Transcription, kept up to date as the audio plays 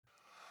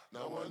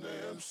Now when the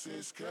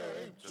MCs came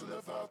to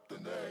live out the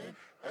name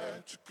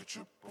and took a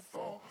trip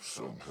before,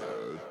 some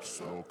had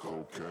some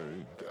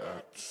cocaine to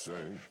act the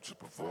same, to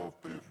perform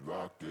bit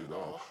rock it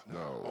all.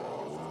 Now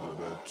all of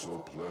the mental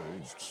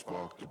planes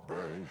spark the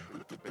brain,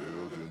 with the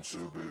building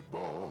to be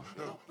born.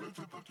 Now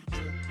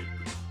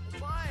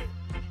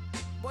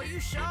Boy, you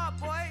sharp,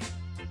 boy.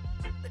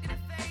 Look at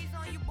the phase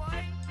on you,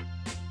 boy.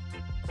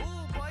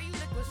 Ooh, boy, you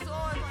liquid swords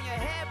on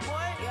your head,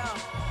 boy. Yo,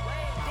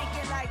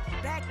 thinking like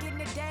back in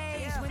the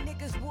days when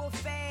niggas wore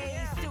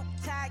fades, suit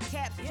tie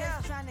caps,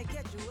 just trying to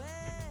get you away.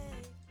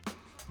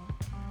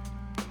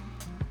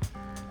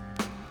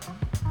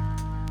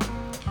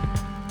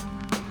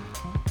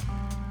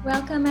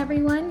 Welcome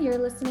everyone, you're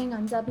listening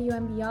on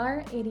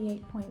WMBR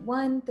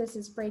 88.1. This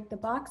is Break the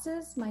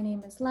Boxes. My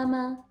name is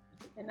Lemma.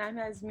 And I'm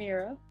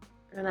Asmira.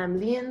 And I'm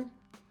Lian.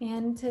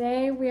 And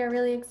today we are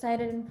really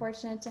excited and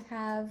fortunate to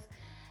have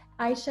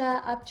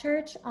Aisha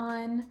Upchurch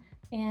on.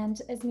 And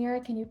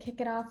Asmira, can you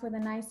kick it off with a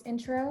nice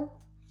intro?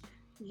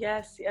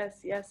 Yes,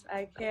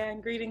 I can.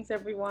 Greetings,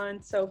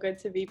 everyone. So good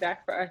to be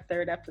back for our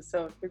third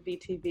episode for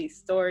BTV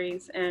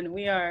Stories. And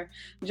we are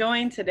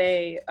joined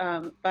today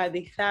by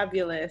the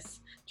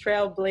fabulous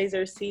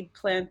trailblazer, seed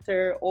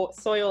planter,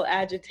 soil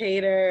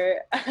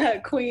agitator,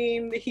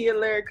 queen,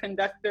 healer,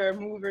 conductor,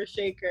 mover,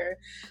 shaker,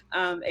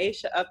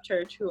 Aisha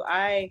Upchurch, who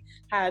I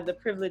had the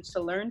privilege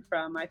to learn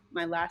from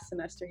my last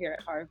semester here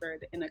at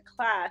Harvard in a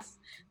class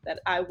that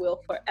I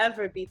will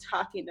forever be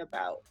talking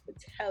about,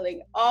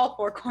 telling all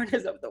four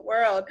corners of the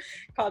world,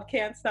 called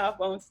Can't Stop,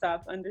 Won't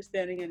Stop,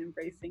 Understanding and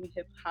Embracing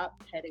Hip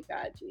Hop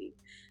Pedagogy.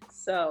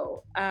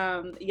 So,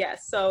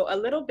 so a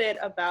little bit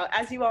about,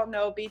 as you all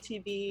know,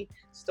 BTV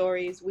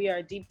Stories, we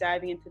are deep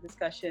diving into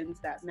discussions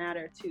that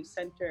matter to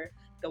center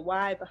the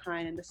why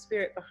behind and the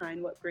spirit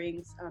behind what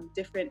brings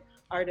different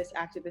artists,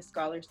 activists,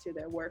 scholars to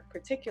their work,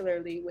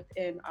 particularly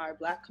within our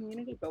Black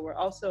community, but we're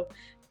also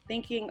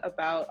thinking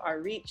about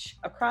our reach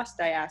across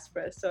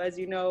diaspora. So as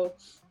you know,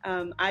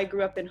 I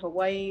grew up in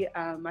Hawaii.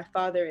 My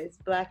father is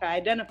Black. I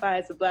identify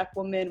as a Black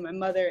woman. My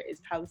mother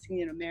is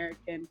Palestinian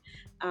American.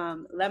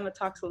 Lemma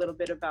talks a little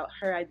bit about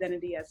her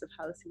identity as a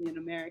Palestinian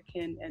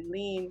American, and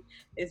Lean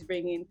is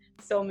bringing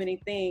so many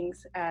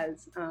things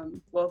as,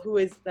 who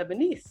is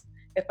Lebanese,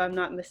 if I'm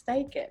not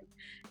mistaken.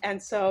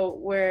 And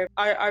so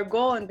our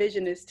goal and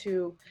vision is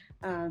to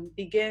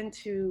begin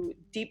to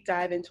deep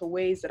dive into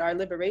ways that our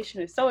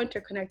liberation is so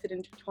interconnected,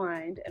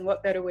 intertwined, and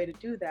what better way to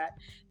do that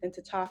than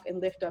to talk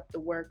and lift up the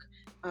work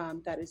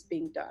that is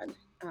being done,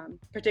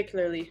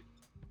 particularly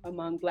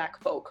among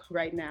Black folk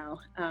right now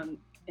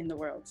in the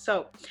world.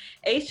 So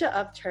Aisha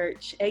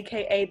Upchurch,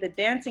 aka the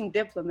Dancing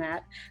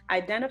Diplomat,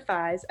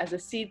 identifies as a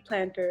seed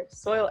planter,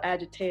 soil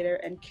agitator,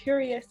 and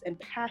curious and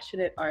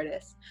passionate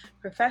artist.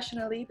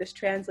 Professionally, this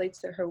translates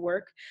to her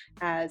work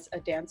as a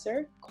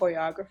dancer,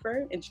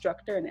 choreographer,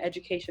 instructor, and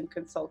education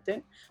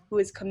consultant who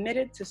is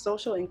committed to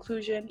social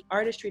inclusion,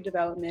 artistry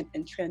development,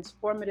 and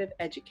transformative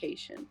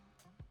education.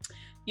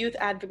 Youth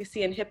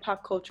advocacy and hip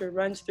hop culture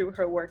runs through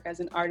her work as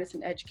an artist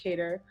and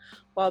educator.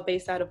 While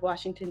based out of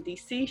Washington,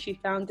 D.C., she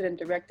founded and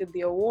directed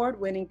the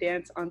award-winning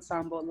dance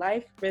ensemble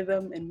Life,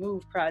 Rhythm, and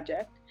Move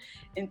project.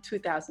 In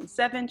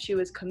 2007, she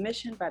was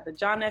commissioned by the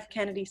John F.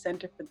 Kennedy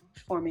Center for the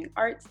Performing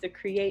Arts to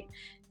create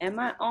Am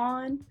I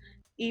On?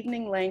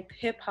 Evening-length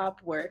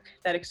hip-hop work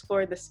that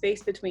explored the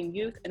space between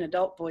youth and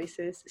adult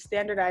voices,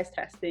 standardized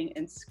testing,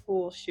 and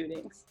school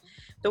shootings.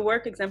 The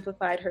work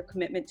exemplified her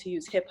commitment to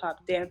use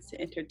hip-hop dance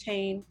to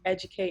entertain,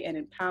 educate, and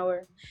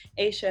empower.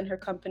 Aisha and her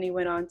company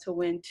went on to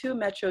win 2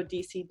 Metro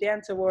DC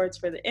Dance Awards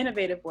for the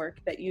innovative work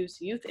that used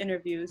youth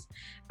interviews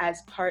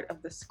as part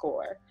of the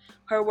score.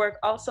 Her work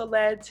also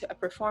led to a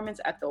performance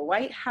at the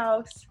White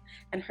House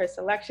and her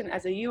selection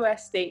as a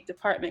U.S. State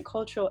Department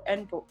Cultural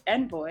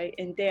Envoy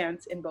in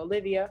dance in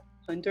Bolivia,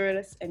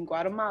 Honduras, and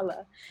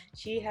Guatemala.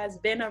 She has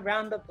been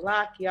around the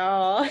block,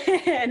 y'all,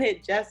 and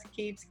it just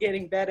keeps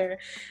getting better.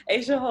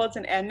 Aisha holds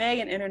an MA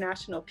in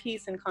International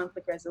Peace and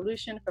Conflict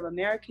Resolution from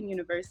American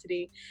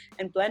University,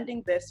 and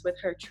blending this with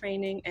her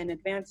training and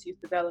advanced youth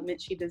development,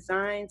 she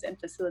designs and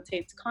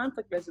facilitates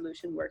conflict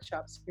resolution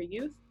workshops for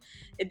youth.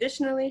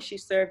 Additionally, she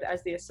served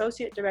as the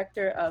Associate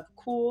Director of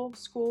Cool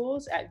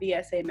Schools at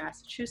VSA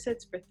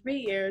Massachusetts for 3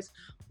 years,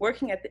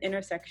 working at the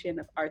intersection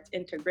of arts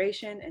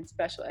integration and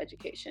special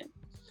education.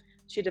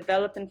 She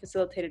developed and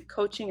facilitated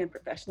coaching and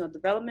professional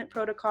development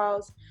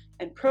protocols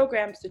and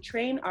programs to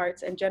train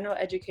arts and general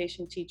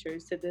education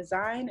teachers to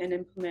design and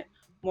implement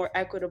more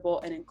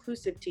equitable and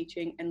inclusive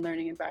teaching and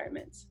learning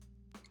environments.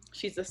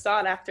 She's a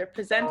sought-after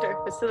presenter,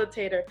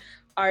 facilitator,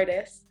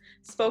 artist,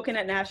 spoken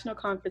at national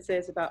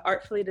conferences about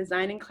artfully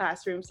designing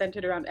classrooms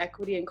centered around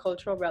equity and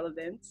cultural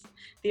relevance,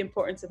 the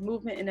importance of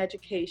movement in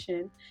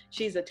education.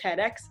 She's a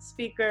TEDx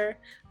speaker.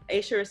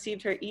 Aisha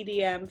received her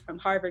EDM from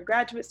Harvard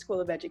Graduate School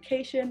of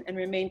Education and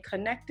remained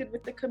connected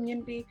with the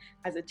community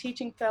as a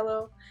teaching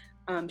fellow.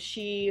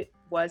 She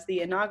was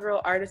the inaugural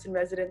artist in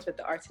residence with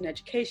the Arts in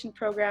Education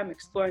program,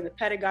 exploring the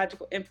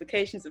pedagogical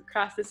implications of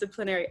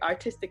cross-disciplinary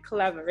artistic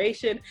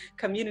collaboration,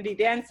 community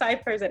dance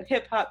ciphers, and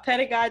hip-hop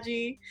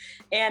pedagogy.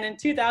 And in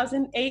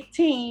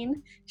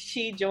 2018,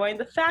 she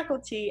joined the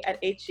faculty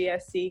at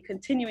HGSC,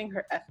 continuing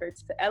her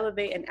efforts to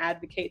elevate and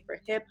advocate for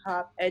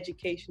hip-hop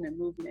education and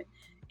movement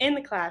in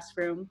the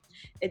classroom.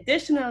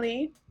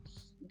 Additionally,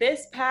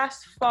 this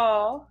past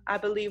fall, I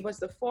believe, was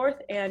the 4th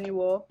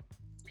annual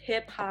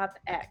Hip Hop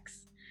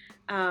X,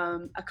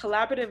 a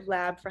collaborative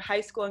lab for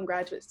high school and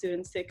graduate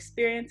students to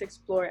experience,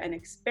 explore, and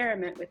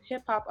experiment with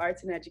hip hop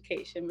arts and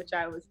education, which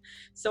I was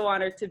so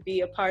honored to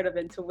be a part of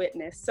and to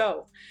witness.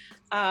 So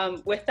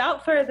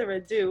without further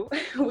ado,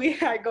 we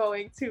are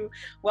going to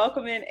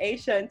welcome in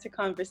Aisha into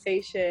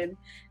conversation.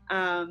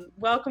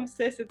 Welcome,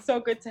 sis. It's so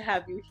good to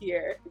have you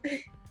here.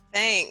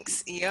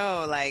 Thanks.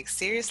 Yo, like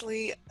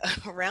seriously,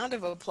 a round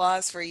of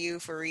applause for you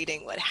for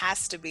reading what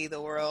has to be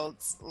the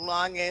world's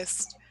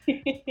longest,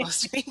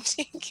 most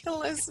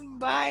ridiculous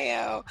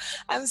bio.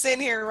 I'm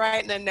sitting here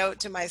writing a note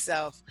to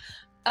myself.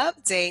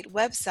 Update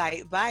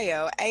website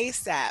bio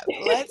ASAP.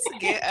 Let's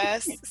get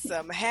us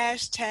some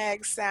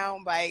hashtag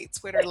soundbite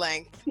Twitter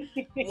length,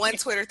 one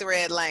Twitter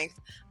thread length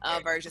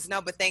versions. No,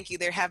 but thank you.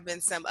 There have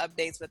been some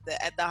updates, but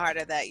at the heart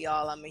of that,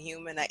 y'all, I'm a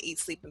human. I eat,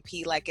 sleep, and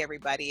pee like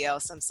everybody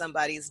else. I'm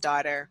somebody's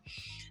daughter.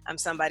 I'm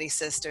somebody's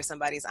sister,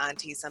 somebody's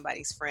auntie,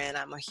 somebody's friend.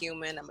 I'm a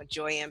human. I'm a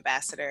joy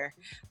ambassador.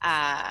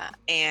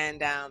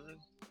 And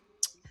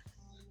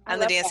I'm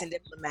the dancing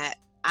diplomat.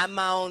 I'm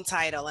my own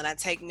title, and I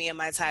take me and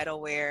my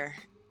title where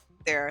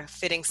there are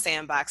fitting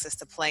sandboxes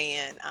to play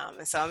in.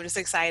 And so I'm just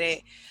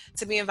excited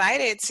to be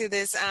invited to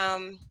this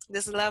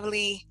this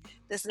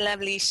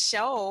lovely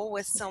show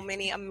with so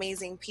many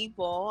amazing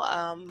people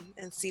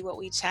and see what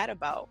we chat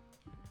about.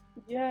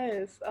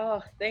 Yes.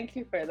 Oh, thank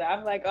you for that.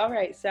 I'm like, all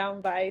right,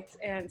 sound bites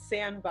and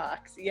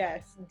sandbox.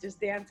 Yes, just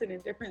dancing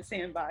in different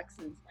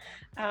sandboxes.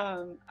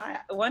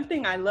 One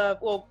thing I love,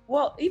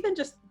 well, even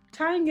just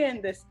tying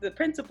in the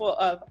principle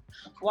of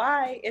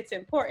why it's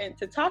important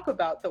to talk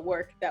about the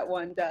work that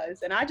one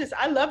does. And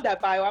I love that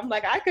bio. I'm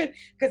like,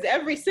 because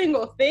every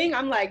single thing,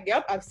 I'm like,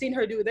 yep, I've seen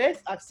her do this.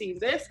 I've seen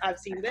this. I've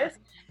seen this.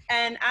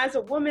 And as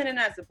a woman and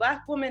as a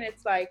Black woman,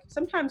 it's like,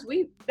 sometimes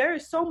there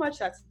is so much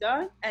that's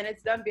done, and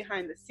it's done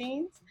behind the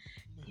scenes,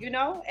 you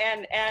know,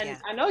 and yeah.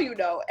 I know, you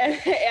know,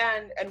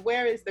 and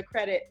where is the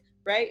credit,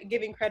 right?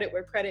 Giving credit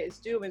where credit is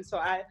due. And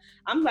so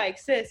I'm like,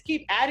 sis,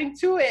 keep adding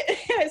to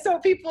it. so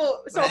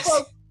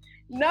folks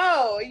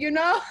know, you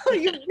know,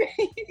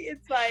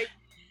 it's like,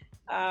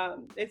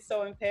 it's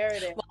so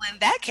imperative. Well, in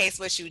that case,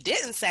 what you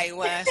didn't say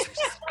was.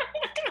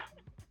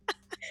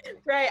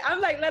 Right.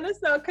 I'm like, let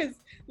us know, because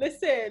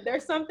listen,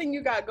 there's something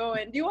you got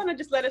going. Do you want to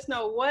just let us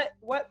know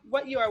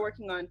what you are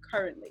working on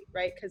currently,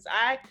 right? Because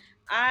I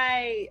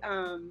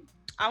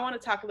want to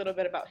talk a little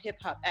bit about Hip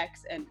Hop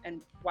X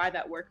and why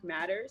that work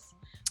matters.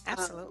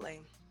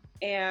 Absolutely.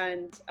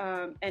 And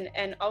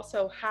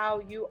also how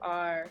you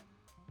are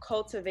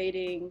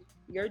cultivating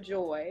your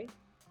joy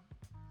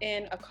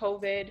in the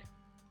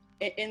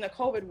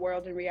COVID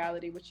world, in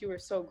reality, which you were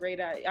so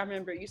great at. I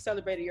remember you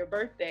celebrated your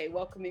birthday,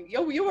 welcoming.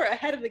 You were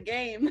ahead of the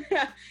game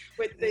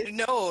with this.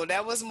 No,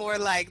 that was more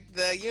like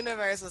the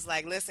universe was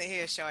like, listen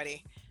here,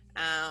 shorty,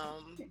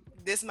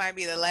 this might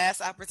be the last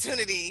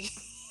opportunity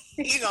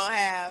you're gonna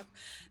have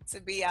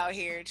to be out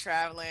here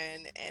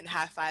traveling and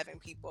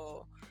high-fiving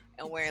people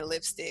and wearing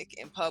lipstick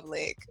in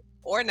public,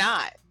 or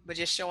not, but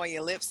just showing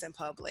your lips in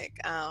public.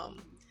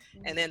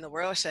 And then the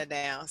world shut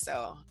down.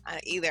 So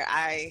either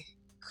I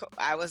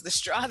was the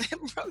straw that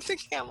broke the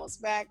camel's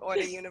back, or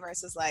the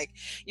universe is like,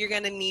 you're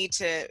going to need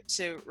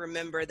to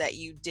remember that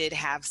you did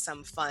have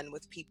some fun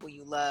with people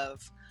you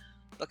love,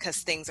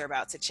 because things are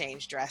about to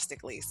change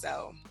drastically.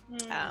 So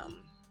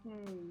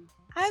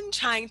I'm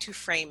trying to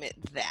frame it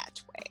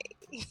that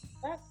way.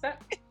 That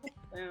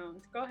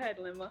sounds. Go ahead,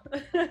 Lemma.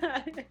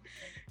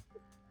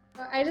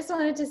 I just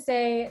wanted to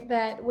say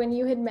that when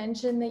you had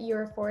mentioned that you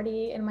were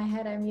 40, in my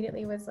head I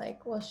immediately was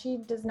like, well, she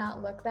does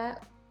not look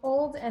that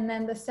old. And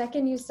then the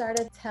second you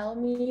started to tell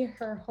me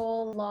her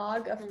whole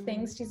log of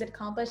things she's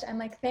accomplished, I'm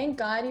like, thank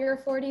God you're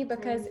 40,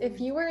 because if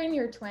you were in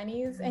your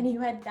 20s and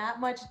you had that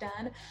much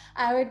done,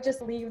 I would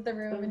just leave the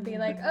room and be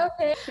like,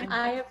 okay,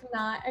 I have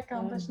not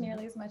accomplished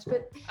nearly as much.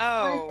 But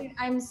honestly,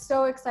 I'm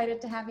so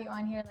excited to have you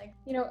on here. Like,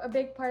 you know, a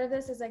big part of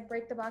this is like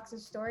break the box of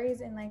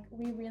stories, and like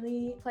we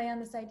really play on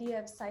this idea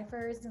of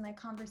ciphers and like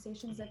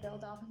conversations that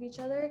build off of each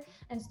other,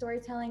 and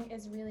storytelling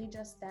is really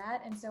just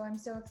that. And so I'm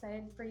so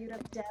excited for you to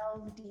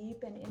delve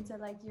deep and into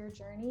like your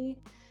journey.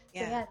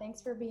 So yeah,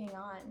 thanks for being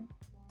on.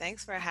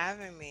 Thanks for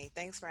having me.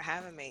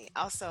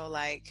 Also,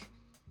 like,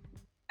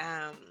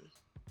 I'm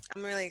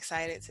really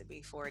excited to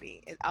be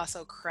 40. It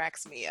also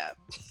cracks me up.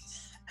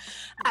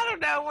 I don't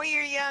know, when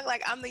you're young,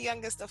 like I'm the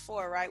youngest of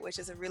 4, right? Which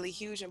is a really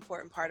huge,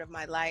 important part of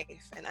my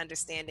life, and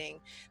understanding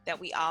that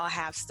we all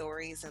have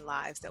stories and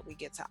lives that we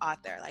get to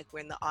author. Like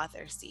we're in the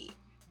author seat.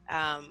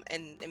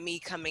 And me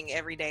coming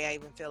every day, I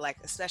even feel like,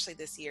 especially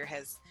this year,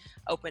 has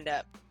opened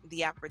up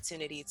the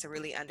opportunity to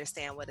really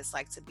understand what it's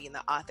like to be in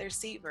the author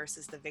seat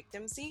versus the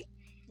victim seat.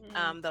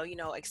 Though, you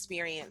know,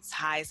 experience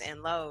highs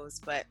and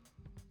lows. But,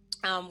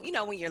 you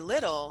know, when you're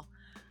little,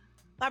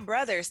 my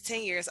brother's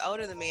 10 years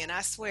older than me. And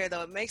I swear,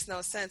 though, it makes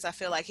no sense. I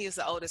feel like he was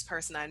the oldest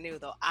person I knew,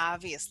 though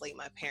obviously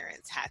my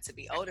parents had to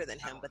be older than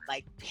him. But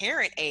like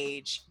parent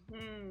age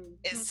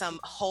is some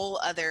whole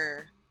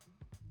other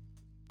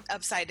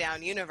upside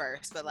down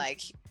universe. But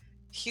like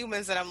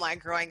humans that I'm like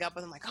growing up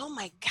with, I'm like, oh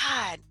my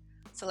God.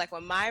 So like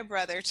when my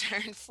brother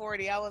turned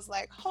 40, I was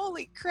like,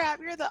 holy crap,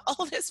 you're the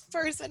oldest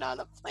person on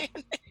the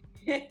planet.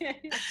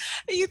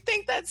 You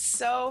think that's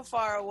so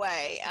far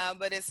away,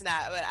 but it's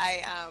not. But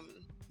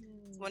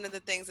one of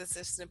the things that's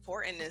just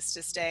important is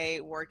to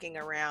stay working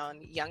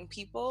around young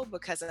people,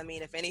 because I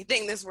mean, if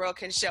anything this world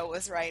can show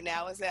us right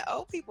now is that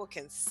old people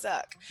can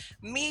suck,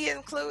 me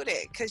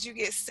included, because you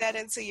get set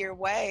into your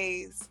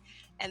ways.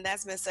 And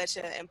that's been such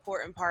an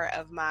important part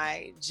of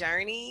my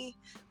journey,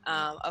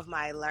 of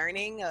my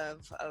learning,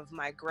 of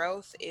my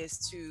growth, is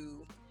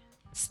to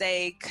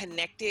stay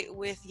connected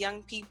with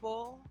young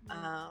people,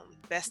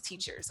 best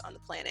teachers on the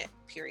planet,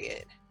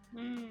 period.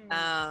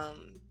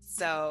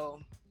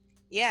 So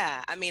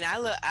yeah, I mean,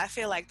 I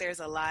feel like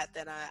there's a lot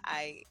that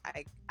I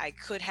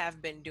could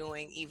have been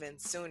doing even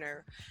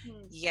sooner,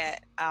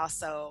 yet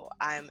also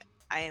I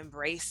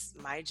embrace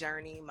my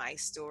journey, my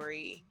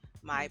story,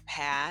 my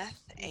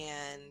path,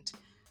 and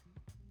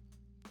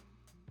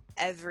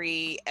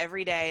every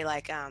day,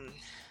 like I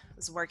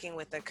was working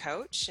with a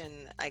coach, and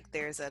like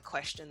there's a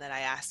question that I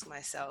ask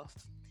myself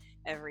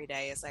every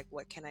day is like,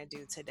 what can I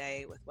do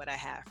today with what I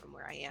have from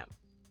where I am?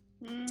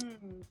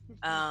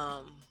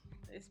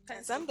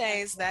 Some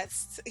days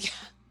that's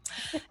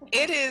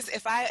it is.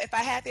 If I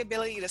had the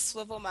ability to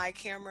swivel my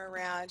camera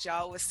around,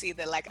 y'all would see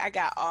that like I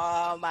got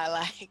all my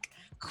like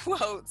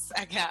quotes.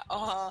 I got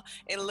all,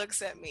 it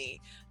looks at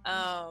me.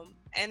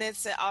 And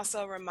it's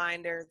also a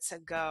reminder to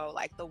go,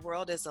 like, the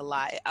world is a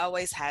lot. It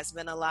always has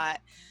been a lot.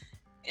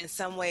 In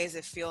some ways,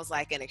 it feels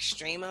like an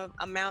extreme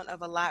amount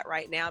of a lot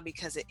right now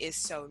because it is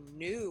so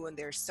new and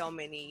there's so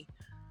many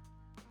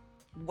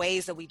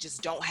ways that we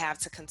just don't have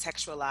to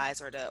contextualize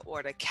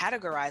or to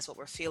categorize what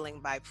we're feeling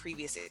by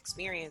previous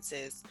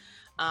experiences.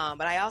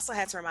 But I also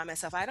had to remind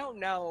myself, I don't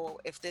know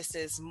if this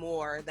is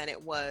more than it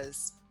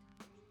was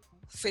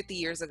 50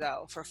 years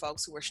ago for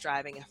folks who were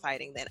striving and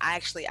fighting then. I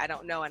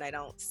don't know, and I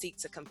don't seek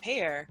to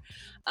compare.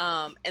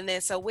 And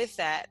then so with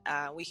that,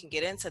 we can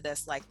get into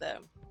this, like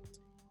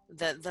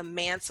the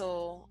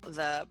mantle,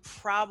 the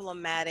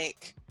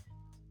problematic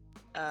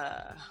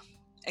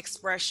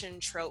expression,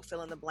 trope,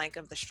 fill in the blank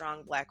of the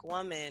strong Black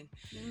woman.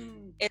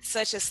 It's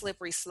such a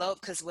slippery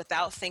slope because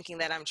without thinking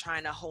that I'm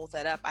trying to hold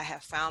that up, I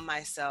have found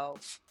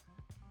myself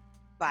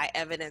by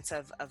evidence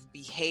of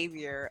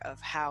behavior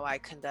of how I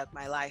conduct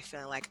my life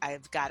feeling like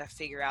I've got to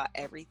figure out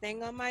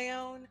everything on my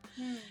own.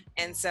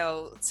 And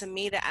so to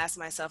me, to ask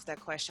myself that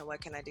question, what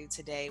can I do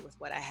today with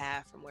what I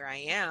have from where I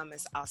am,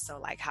 is also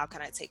like, how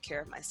can I take care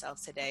of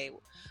myself today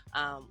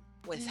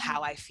with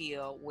how I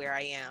feel where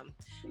I am?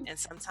 And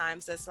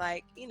sometimes it's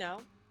like, you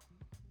know,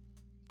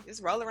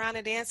 just roll around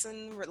and dance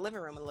in the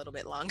living room a little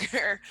bit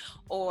longer,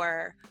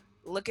 or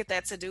look at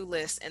that to-do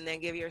list and then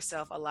give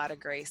yourself a lot of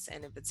grace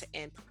and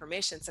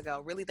permission to go,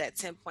 really, that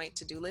 10-point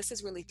to-do list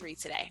is really 3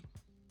 today.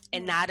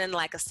 And not in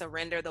like a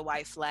surrender the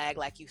white flag,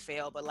 like you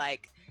failed, but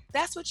like,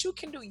 that's what you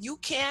can do. You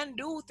can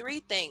do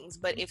 3 things,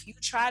 but if you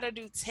try to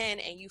do 10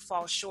 and you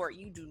fall short,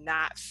 you do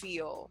not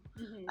feel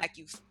like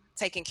you've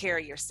taken care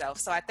of yourself.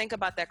 So I think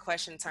about that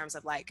question in terms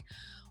of like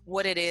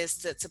what it is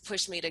to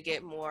push me to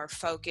get more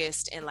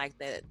focused in like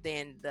the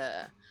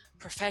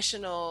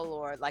professional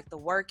or like the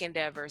work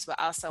endeavors, but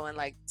also in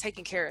like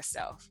taking care of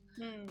self.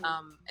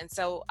 And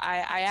so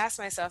I ask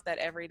myself that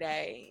every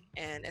day,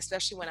 and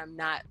especially when I'm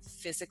not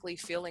physically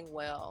feeling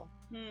well,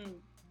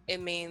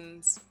 it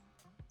means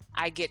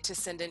I get to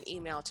send an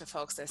email to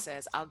folks that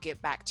says, I'll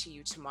get back to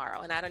you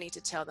tomorrow. And I don't need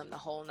to tell them the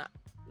whole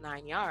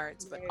 9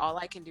 yards, but all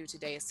I can do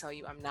today is tell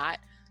you I'm not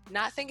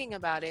thinking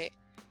about it,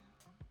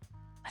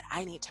 but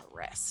I need to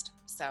rest.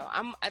 So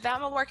I'm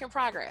a work in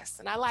progress,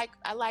 and I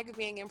like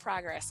being in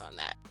progress on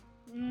that.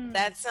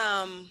 That's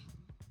some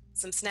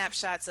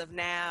snapshots of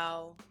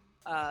now,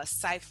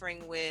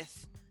 ciphering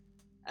with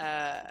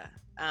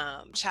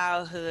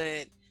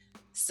childhood,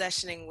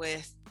 sessioning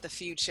with the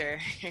future.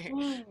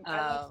 I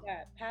love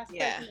that, past,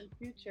 present, and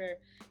future.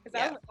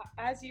 Because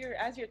as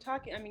you're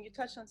talking, I mean, you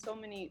touched on so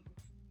many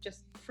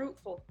just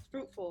fruitful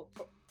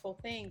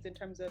things in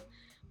terms of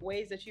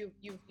ways that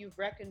you've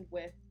reckoned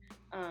with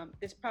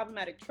this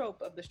problematic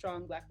trope of the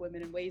strong Black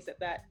women in ways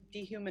that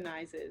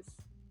dehumanizes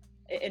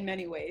in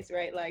many ways,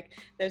 right? Like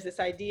there's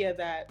this idea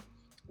that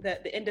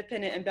the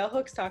independent, and Bell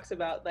Hooks talks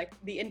about like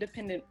the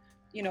independent,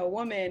 you know,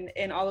 woman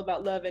in All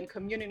About Love and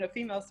Communion, a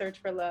female search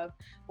for love,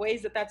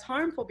 ways that's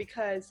harmful,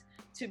 because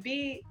to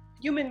be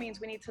human means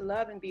we need to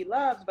love and be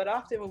loved. But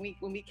often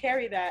when we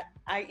carry that,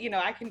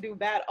 I can do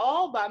bad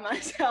all by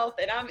myself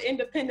and I'm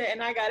independent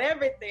and I got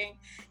everything,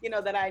 you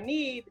know, that I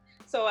need.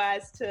 so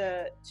as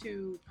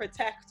to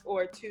protect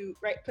or to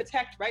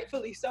protect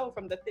rightfully so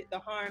from the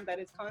harm that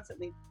is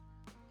constantly,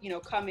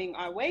 coming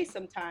our way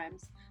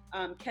sometimes,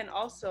 can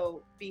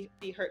also be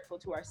hurtful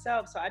to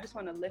ourselves. So I just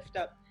want to lift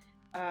up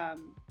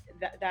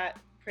that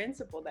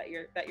principle that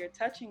you're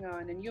touching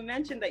on. And you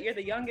mentioned that you're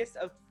the youngest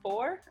of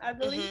 4, I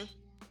believe.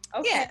 Mm-hmm.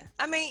 Okay. Yeah,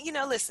 I mean,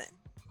 listen,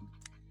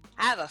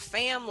 I have a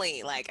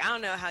family. Like, I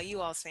don't know how you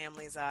all's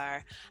families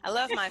are. I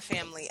love my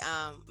family.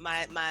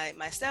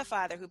 My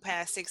stepfather, who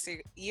passed 6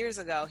 years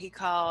ago, he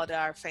called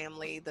our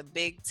family the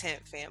Big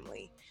Tent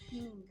family,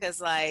 because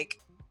like,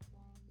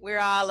 we're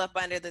all up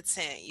under the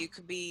tent. You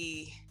could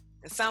be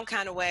in some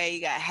kind of way.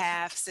 You got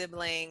half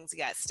siblings, you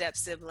got step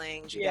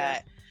siblings, you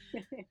got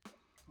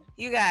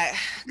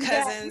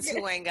cousins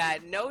who ain't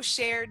got no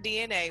shared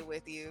DNA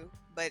with you,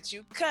 but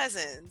you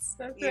cousins.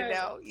 That's you right.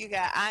 know, you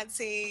got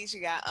aunties, you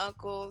got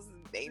uncles.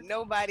 Ain't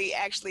nobody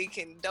actually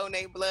can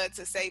donate blood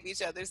to save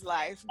each other's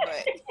life,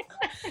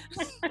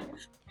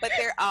 but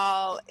they're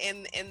all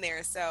in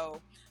there.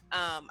 So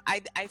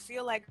I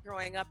feel like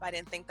growing up, I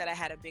didn't think that I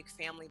had a big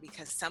family,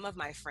 because some of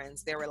my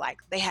friends,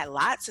 they had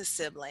lots of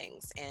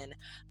siblings and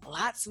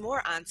lots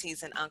more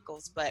aunties and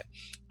uncles. But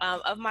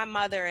of my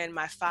mother and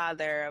my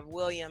father, of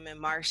William and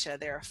Marcia,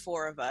 there are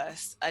 4 of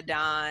us: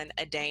 Adon,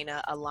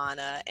 Adana,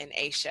 Alana, and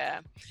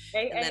Aisha.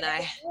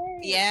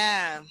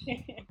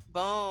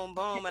 Boom,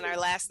 boom. And our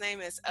last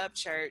name is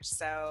Upchurch.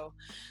 So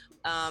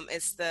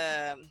it's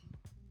the,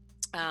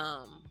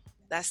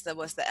 that's the,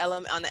 what's the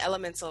element on the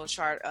elemental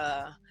chart,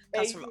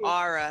 comes from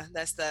aura.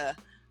 That's the,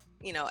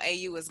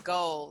 AU is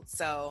gold.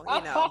 So, I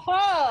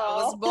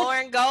was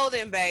born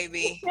golden,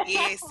 baby.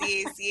 Yes.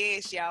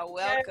 Y'all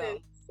welcome.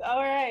 Yes.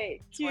 All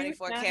right.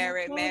 24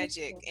 karat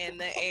magic in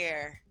the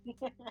air.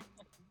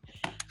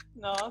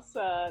 No,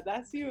 sir.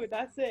 That's you.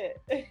 That's it.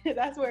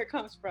 That's where it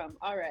comes from.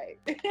 All right.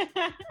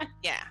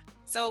 Yeah.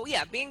 So,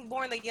 being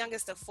born the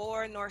youngest of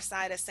 4, north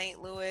side of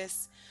St.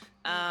 Louis,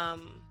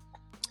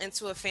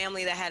 into a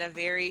family that had a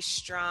very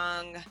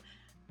strong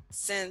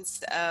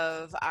sense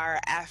of our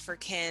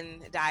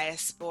African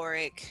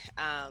diasporic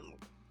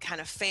kind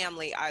of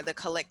family, are the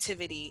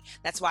collectivity.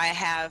 That's why I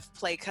have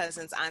play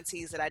cousins,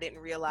 aunties that I didn't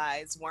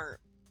realize weren't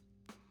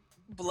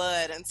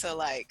blood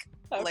until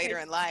later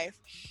in life.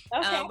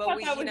 Okay, but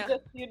we, that was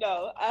just,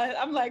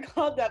 I'm like,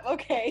 hold up,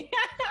 okay,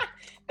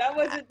 that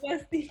wasn't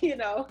just,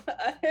 No,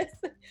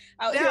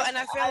 and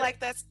I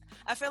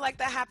feel like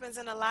that happens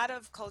in a lot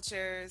of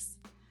cultures.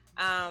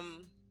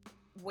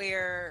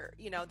 Where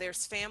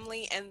there's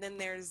family, and then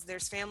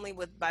there's family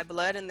by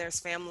blood, and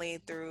there's family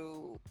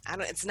through,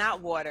 it's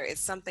not water,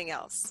 it's something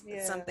else.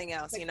 It's something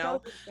else,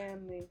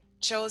 family.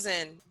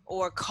 Chosen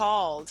or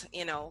called,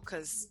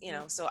 because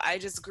so I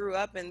just grew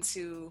up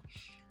into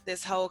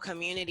this whole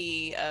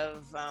community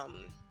of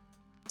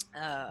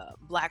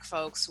Black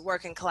folks,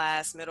 working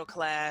class, middle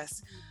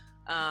class,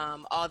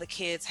 all the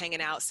kids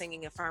hanging out,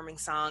 singing affirming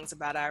songs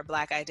about our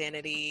Black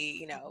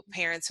identity,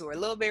 parents who were a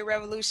little bit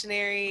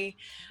revolutionary,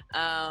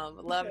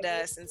 loved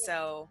us. And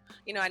so,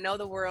 I know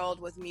the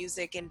world with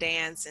music and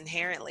dance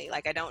inherently.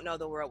 Like, I don't know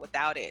the world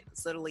without it.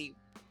 It's literally,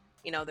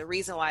 the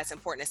reason why it's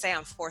important to say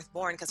I'm 4th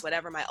born, because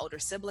whatever my older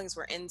siblings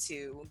were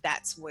into,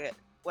 that's what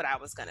I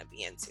was going to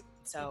be into.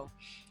 So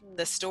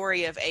the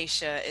story of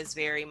Aisha is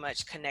very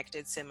much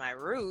connected to my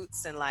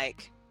roots, and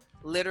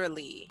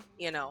literally,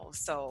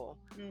 so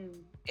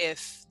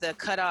if the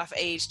cutoff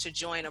age to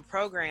join a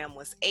program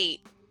was 8,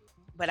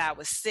 but I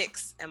was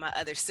 6 and my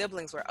other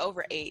siblings were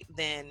over 8,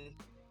 then,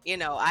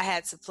 I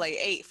had to play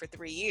 8 for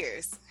 3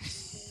 years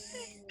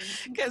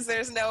because there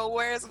was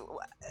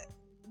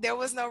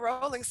no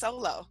rolling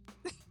solo.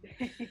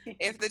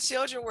 If the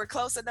children were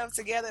close enough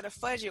together to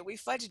fudge it, we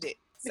fudged it.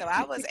 So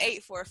I was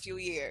 8 for a few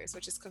years,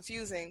 which is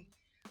confusing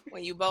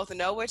when you both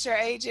know what your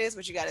age is,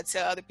 but you got to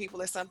tell other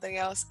people it's something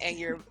else, and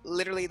you're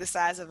literally the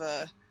size of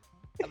a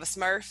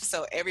Smurf,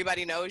 so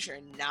everybody knows you're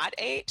not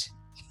 8.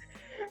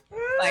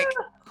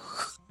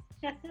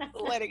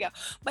 Let it go.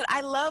 But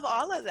I love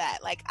all of that.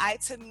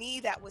 To me,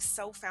 that was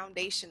so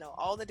foundational.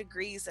 All the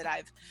degrees that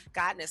I've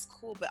gotten is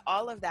cool, but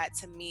all of that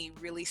to me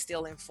really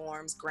still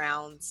informs,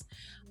 grounds,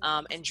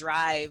 and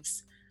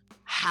drives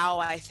how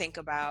I think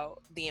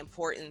about the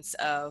importance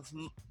of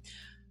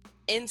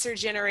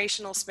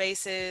intergenerational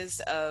spaces,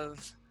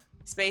 of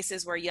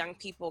spaces where young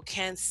people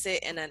can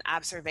sit in an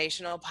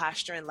observational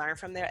posture and learn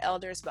from their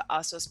elders, but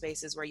also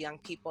spaces where young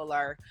people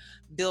are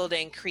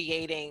building,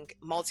 creating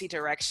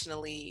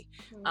multi-directionally,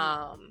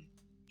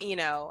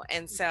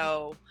 and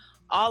so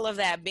all of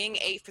that, being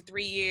 8 for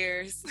 3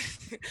 years,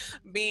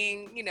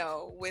 being,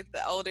 with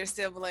the older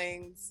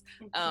siblings,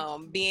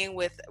 being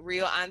with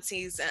real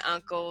aunties and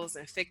uncles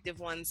and fictive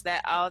ones,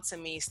 that all to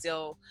me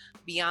still,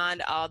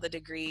 beyond all the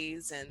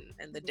degrees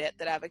and the debt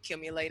that I've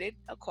accumulated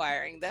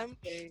acquiring them,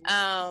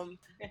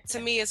 to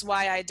me is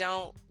why I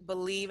don't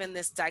believe in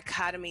this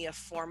dichotomy of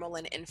formal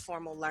and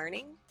informal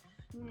learning.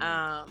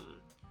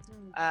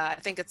 I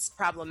think it's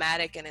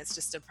problematic, and it's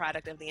just a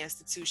product of the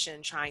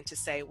institution trying to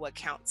say what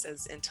counts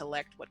as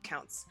intellect, what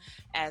counts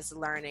as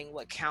learning,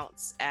 what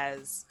counts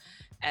as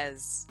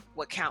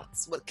what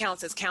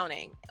counts as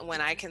counting.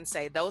 When I can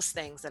say those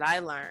things that I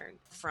learned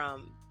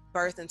from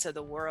birth into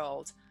the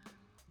world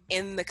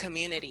in the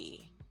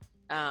community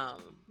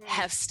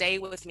have stayed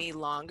with me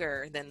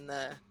longer than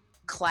the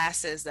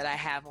classes that I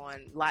have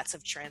on lots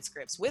of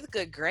transcripts with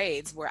good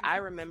grades where I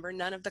remember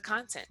none of the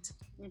content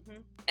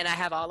and I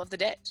have all of the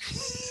debt.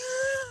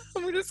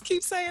 I'm gonna just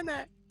keep saying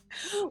that.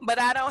 But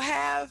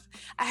I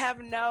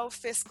have no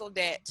fiscal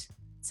debt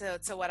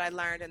to what I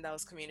learned in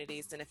those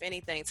communities. And if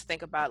anything, to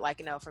think about,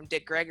 like, from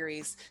Dick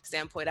Gregory's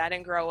standpoint, I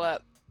didn't grow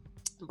up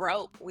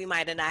broke. We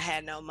might have not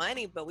had no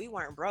money, but we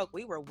weren't broke.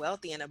 We were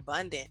wealthy and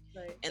abundant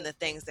in the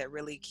things that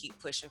really keep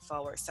pushing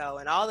forward. So,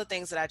 and all the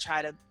things that I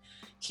try to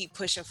keep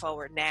pushing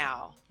forward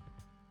now,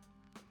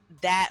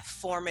 that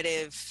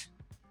formative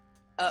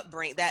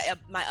upbringing,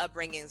 my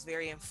upbringing is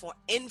very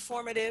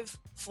informative,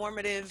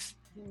 formative.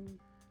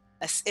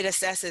 It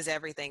assesses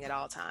everything at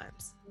all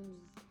times.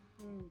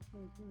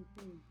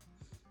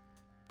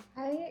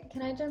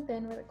 Can I jump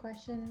in with a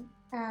question?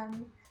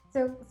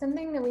 So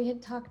something that we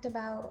had talked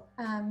about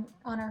on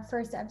our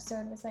first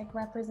episode was like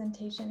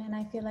representation, and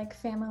I feel like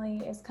family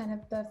is kind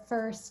of the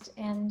first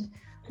and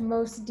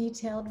most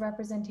detailed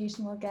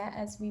representation we'll get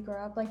as we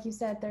grow up. Like you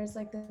said, there's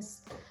like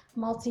this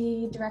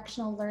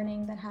multi-directional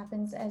learning that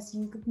happens as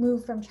you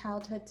move from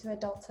childhood to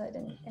adulthood,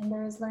 and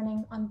there is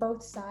learning on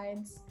both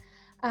sides.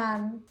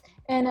 You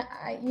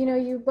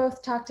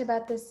both talked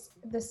about this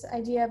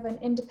idea of an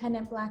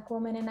independent Black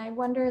woman, and I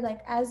wonder,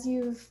 like, as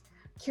you've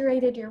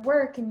curated your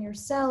work and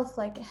yourself,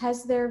 like,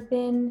 has there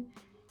been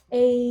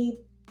a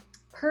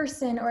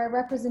person or a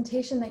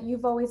representation that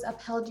you've always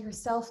upheld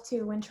yourself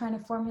to when trying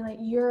to formulate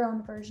your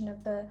own version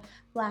of the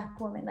Black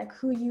woman, like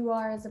who you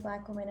are as a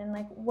Black woman, and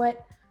like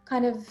what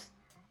kind of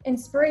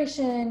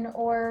inspiration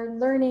or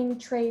learning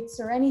traits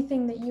or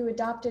anything that you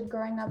adopted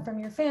growing up from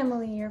your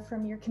family or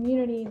from your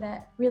community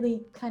that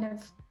really kind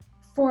of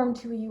formed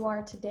who you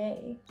are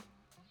today?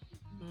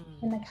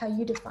 And like how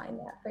you define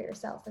that for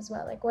yourself as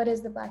well. Like, what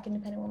is the Black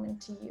independent woman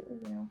to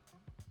you,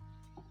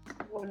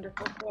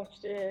 Wonderful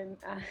question.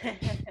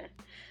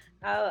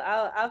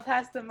 I'll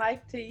pass the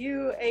mic to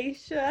you,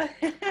 Aisha.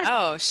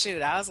 Oh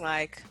shoot, I was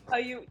like,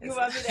 you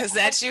want me to is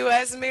that you,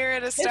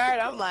 Asmira, to start?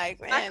 I'm like,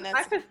 man,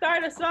 I could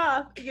start us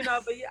off, but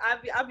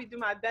I'll be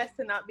doing my best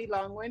to not be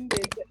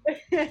long-winded.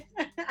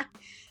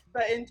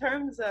 But in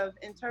terms of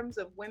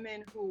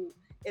women who,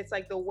 it's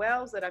like the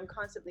wells that I'm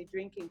constantly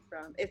drinking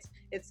from. It's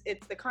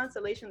the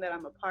constellation that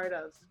I'm a part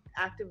of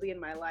actively in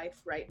my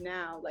life right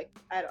now, like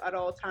at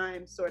all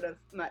times, sort of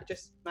my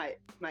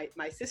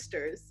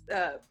sisters,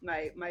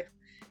 my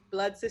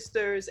blood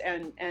sisters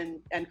and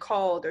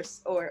called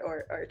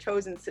or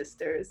chosen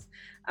sisters,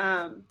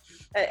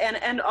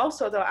 and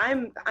also though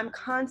I'm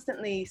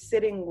constantly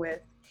sitting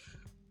with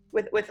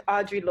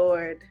Audre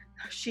Lorde.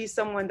 She's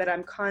someone that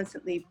I'm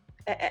constantly,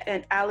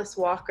 and Alice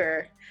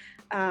Walker.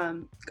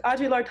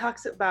 Audre Lorde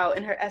talks about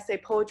in her essay,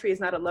 "Poetry is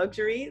not a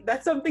luxury."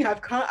 That's something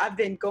I've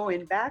been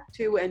going back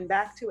to,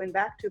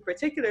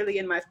 particularly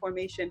in my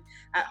formation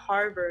at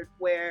Harvard,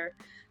 where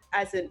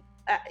as in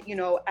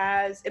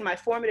my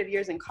formative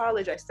years in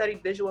college, I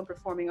studied visual and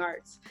performing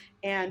arts.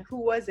 And who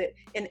was it?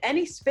 In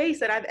any space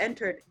that I've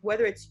entered,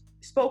 whether it's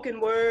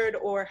spoken word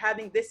or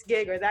having this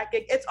gig or that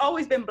gig, it's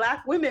always been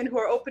Black women who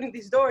are opening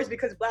these doors,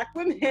 because Black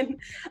women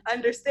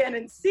understand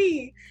and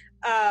see,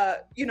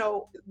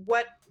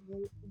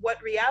 what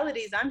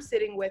realities I'm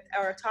sitting with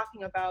or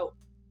talking about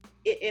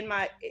in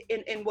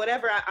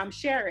whatever I'm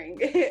sharing,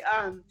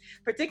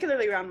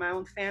 particularly around my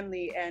own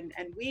family. And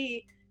I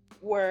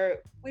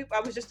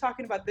was just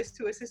talking about this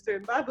to a sister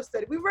in Bible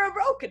study. We were a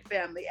broken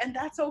family, and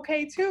that's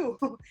okay too,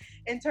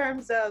 in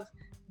terms of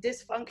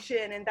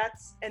dysfunction, and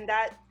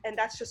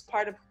that's just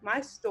part of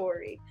my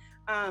story.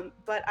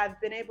 But I've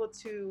been able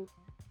to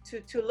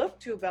look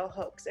to bell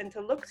hooks and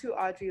to look to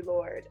Audre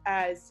Lorde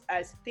as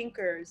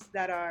thinkers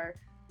that are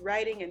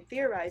writing and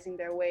theorizing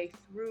their way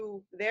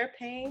through their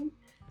pain,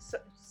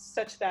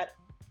 such that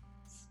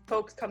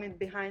folks coming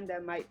behind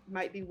them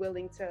might be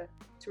willing to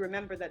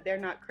remember that they're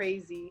not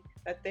crazy,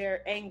 that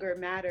their anger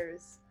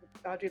matters.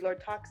 Audre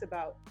Lorde talks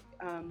about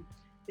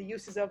the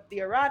uses of the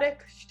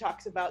erotic. She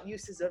talks about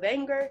uses of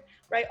anger,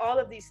 right? All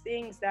of these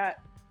things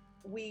that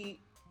we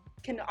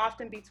can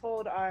often be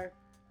told are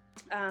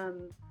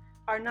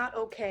not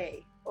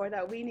okay, or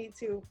that we need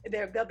to,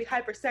 they'll be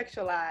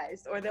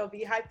hypersexualized, or they'll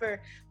be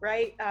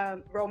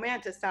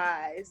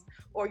romanticized,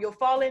 or you'll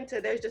fall into,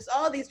 there's just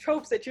all these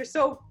tropes that you're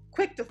so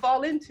quick to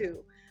fall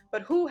into.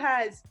 But who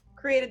has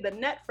created the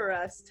net for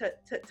us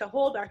to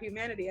hold our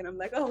humanity? And I'm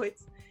like, oh, it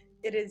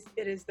is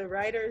the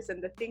writers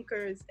and the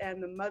thinkers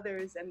and the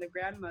mothers and the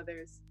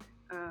grandmothers.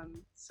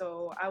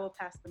 So I will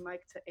pass the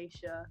mic to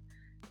Aisha.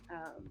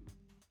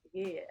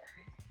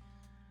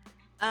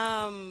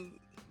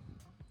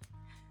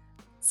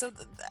 So,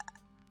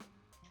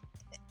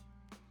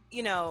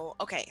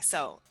 okay,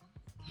 so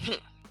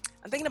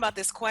I'm thinking about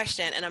this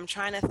question, and I'm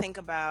trying to think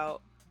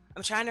about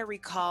I'm trying to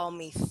recall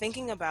me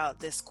thinking about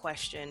this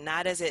question,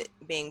 not as it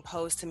being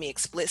posed to me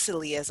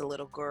explicitly as a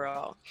little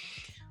girl,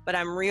 but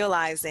I'm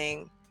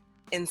realizing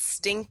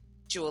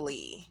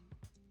instinctually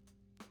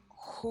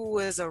who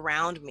is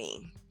around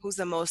me, who's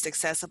the most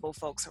accessible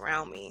folks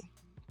around me.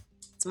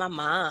 It's my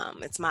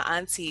mom, it's my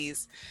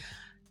aunties.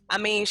 I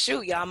mean,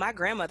 shoot, y'all, my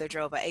grandmother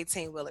drove an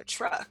 18-wheeler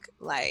truck.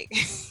 Like,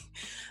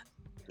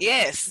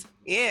 yes,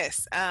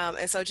 yes.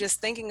 And so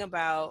just thinking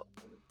about,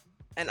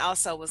 and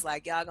also was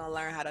like, y'all gonna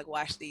learn how to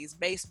wash these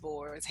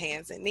baseboards,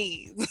 hands and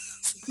knees.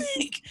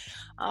 Like,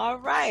 all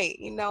right,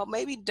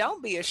 maybe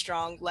don't be a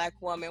strong Black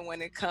woman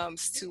when it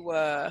comes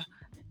to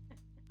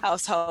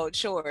household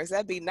chores.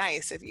 That'd be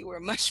nice if you were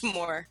much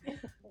more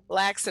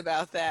lax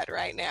about that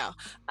right now.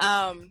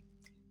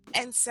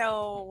 And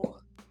so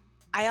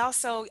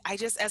I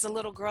just, as a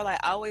little girl, I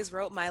always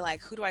wrote my,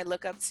 like, who do I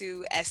look up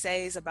to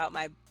essays about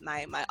my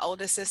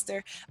oldest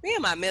sister. Me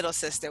and my middle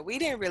sister, we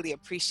didn't really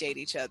appreciate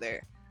each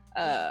other.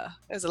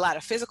 There's a lot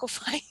of physical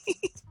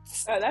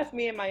fights. Oh, that's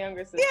me and my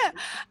younger sister. Yeah,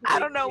 I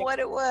don't know what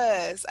it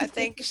was. I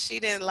think she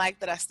didn't like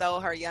that I stole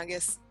her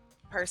youngest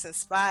person's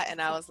spot,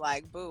 and I was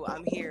like, boo,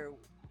 I'm here.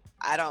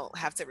 I don't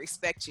have to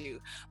respect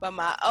you. But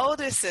my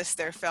oldest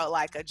sister felt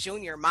like a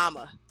junior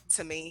mama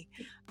to me.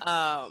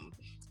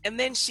 And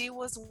then she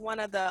was one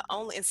of the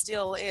only, and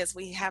still is,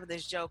 we have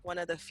this joke, one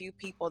of the few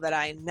people that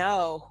I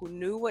know who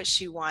knew what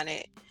she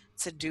wanted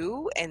to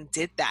do and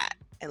did that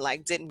and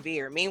like didn't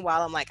veer.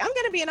 Meanwhile, I'm like, I'm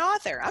going to be an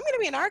author. I'm going to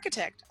be an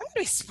architect. I'm going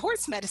to be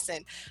sports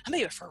medicine. I'm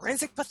going to be a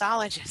forensic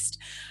pathologist.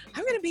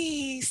 I'm going to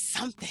be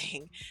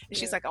something. And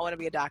she's like, I want to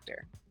be a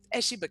doctor.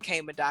 And she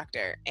became a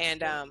doctor.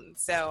 And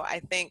so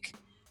I think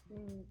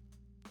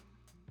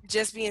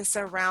just being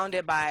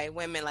surrounded by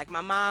women, like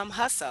my mom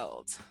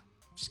hustled.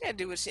 She got to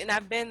do what she, and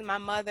I've been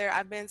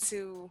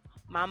to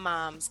my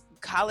mom's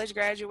college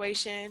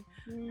graduation,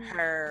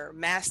 her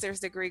master's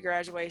degree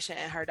graduation,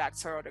 and her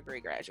doctoral degree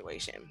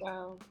graduation.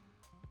 Wow.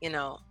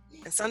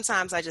 And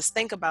sometimes I just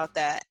think about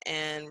that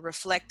and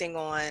reflecting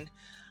on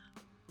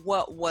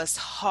what was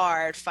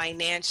hard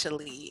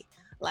financially.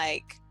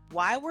 Like,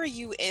 why were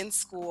you in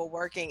school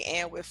working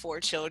and with 4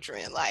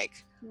 children? Like,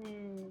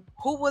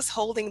 who was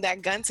holding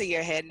that gun to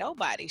your head?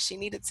 Nobody. She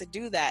needed to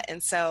do that.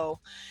 And so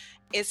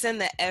it's in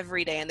the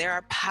everyday, and there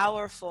are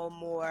powerful,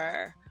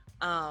 more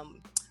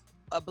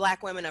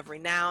Black women of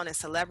renown and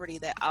celebrity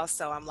that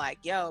also I'm like,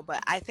 yo,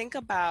 but I think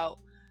about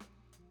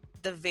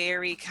the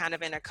very kind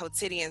of, in a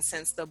quotidian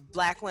sense, the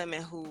Black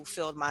women who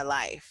filled my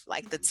life,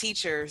 like the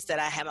teachers that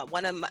I had.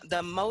 One of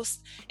the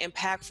most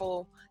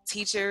impactful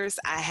teachers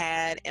I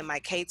had in my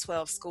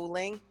K-12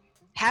 schooling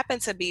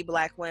happened to be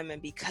Black women,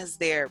 because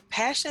their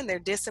passion, their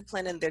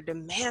discipline, and their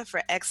demand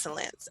for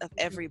excellence of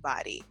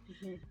everybody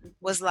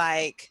was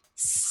like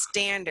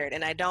standard.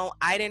 And I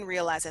didn't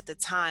realize at the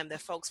time that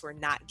folks were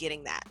not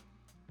getting that.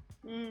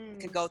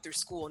 Could go through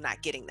school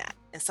not getting that.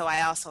 And so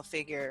I also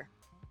figure,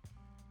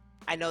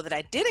 I know that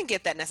I didn't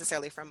get that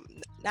necessarily from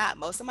not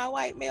most of my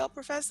white male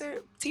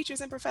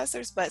teachers and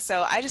professors, but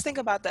so I just think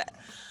about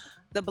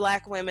the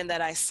Black women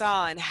that I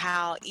saw and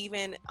how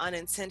even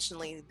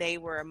unintentionally they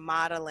were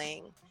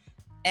modeling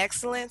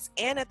excellence,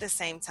 and at the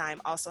same time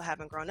also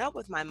having grown up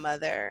with my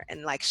mother,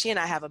 and like she and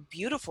I have a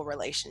beautiful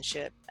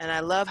relationship, and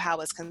I love how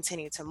it's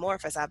continued to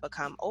morph as I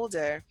become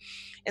older.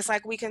 It's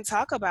like we can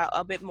talk about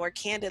a bit more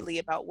candidly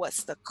about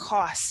what's the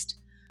cost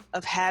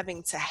of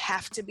having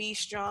to be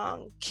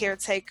strong,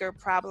 caretaker,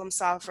 problem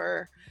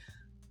solver,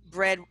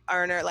 bread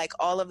earner, like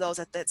all of those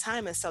at that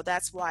time. And so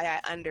that's why I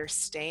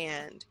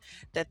understand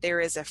that there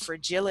is a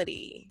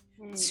fragility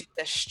to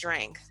the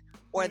strength,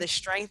 or the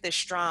strength is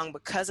strong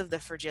because of the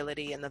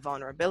fragility and the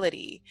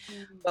vulnerability.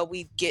 But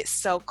we get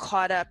so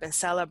caught up in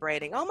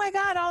celebrating, oh my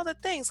God, all the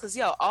things. Because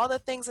all the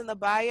things in the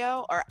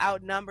bio are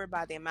outnumbered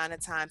by the amount of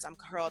times I'm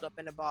curled up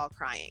in a ball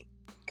crying.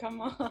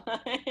 Come on.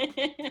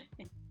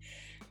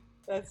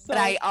 That's so but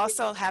I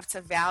also have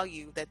to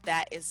value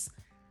that is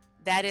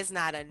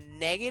not a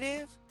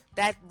negative.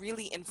 That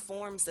really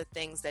informs the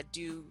things that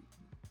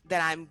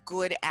I'm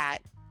good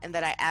at and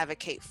that I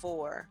advocate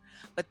for.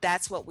 But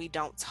that's what we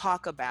don't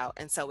talk about.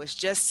 And so it's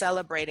just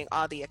celebrating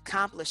all the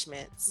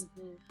accomplishments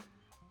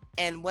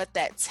and what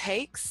that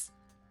takes,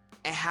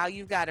 and how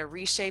you've got to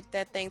reshape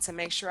that thing to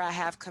make sure I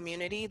have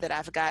community, that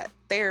I've got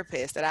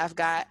therapists, that I've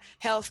got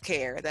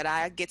healthcare, that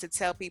I get to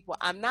tell people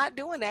I'm not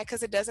doing that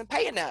because it doesn't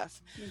pay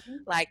enough.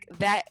 Like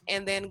that,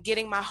 and then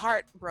getting my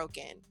heart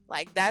broken.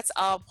 Like that's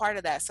all part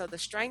of that. So the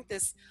strength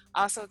is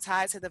also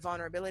tied to the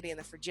vulnerability and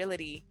the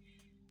fragility.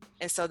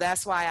 And so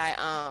that's why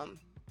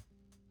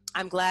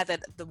I'm glad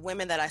that the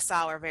women that I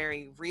saw are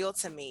very real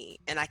to me,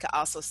 and I could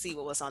also see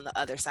what was on the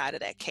other side of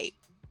that cape.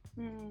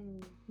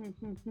 Thank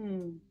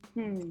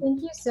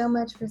you so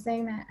much for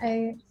saying that.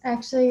 I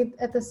actually,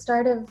 at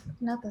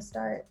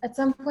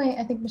some point,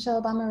 I think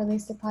Michelle Obama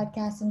released a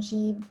podcast, and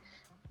she,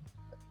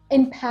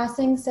 in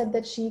passing, said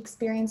that she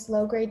experienced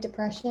low-grade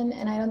depression,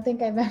 and I don't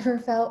think I've ever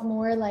felt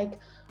more like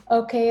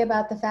okay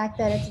about the fact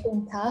that it's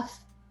been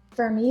tough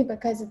for me,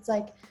 because it's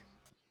like,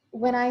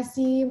 when I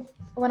see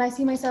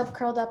myself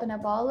curled up in a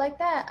ball like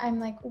that, I'm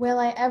like, will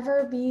I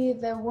ever be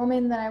the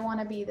woman that I want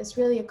to be? This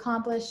really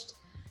accomplished,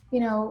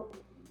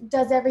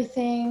 does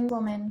everything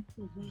woman.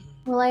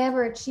 Will I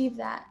ever achieve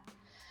that?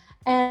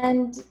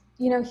 And,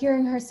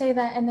 hearing her say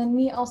that, and then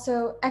me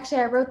also, actually,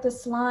 I wrote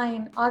this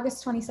line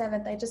August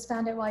 27th. I just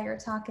found it while you were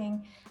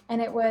talking.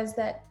 And it was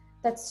that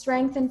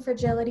strength and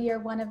fragility are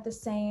one of the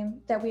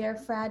same, that we are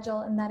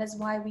fragile, and that is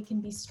why we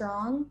can be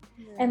strong.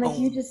 And like,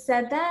 you just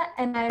said that,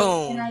 and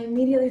I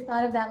immediately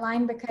thought of that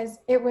line because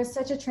it was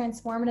such a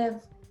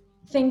transformative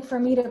thing for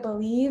me to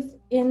believe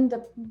in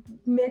the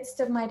midst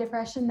of my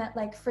depression, that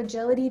like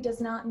fragility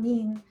does not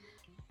mean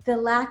the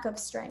lack of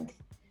strength.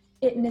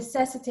 It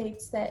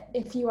necessitates that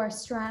if you are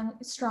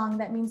strong,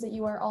 that means that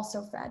you are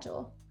also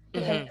fragile.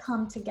 That they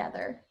come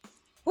together.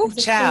 Ooh,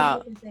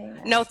 child.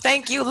 No,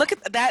 thank you. Look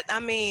at that.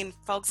 I mean,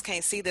 folks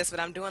can't see this, but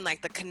I'm doing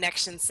like the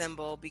connection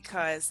symbol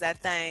because that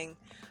thing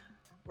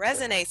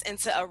resonates. And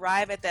to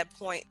arrive at that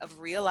point of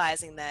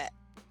realizing that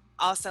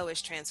also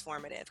is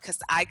transformative, because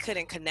I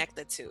couldn't connect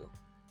the two.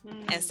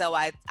 And so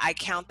I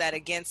count that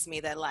against me,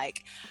 that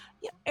like,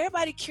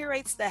 everybody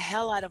curates the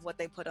hell out of what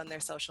they put on their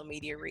social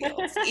media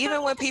reels.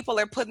 Even when people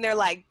are putting their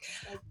like,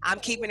 I'm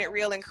keeping it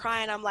real and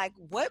crying, I'm like,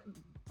 what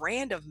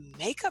brand of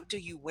makeup do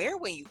you wear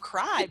when you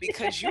cry?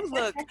 Because you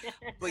look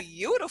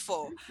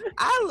beautiful.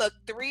 I look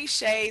 3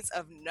 shades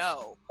of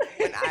no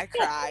when I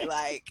cry.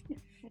 Like,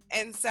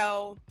 and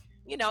so,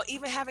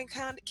 even having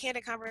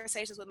candid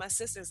conversations with my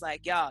sisters,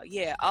 like, y'all,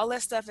 yeah, all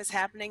that stuff is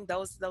happening,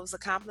 those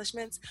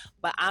accomplishments,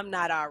 but I'm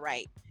not all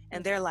right.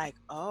 And they're like,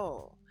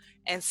 oh.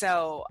 And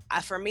so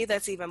for me,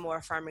 that's even more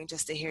affirming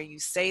just to hear you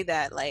say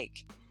that.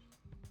 Like,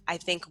 I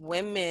think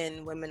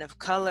women of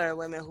color,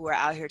 women who are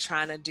out here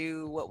trying to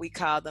do what we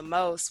call the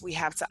most, we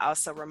have to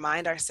also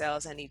remind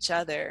ourselves and each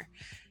other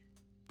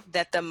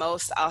that the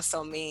most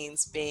also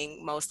means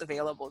being most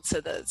available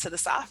to the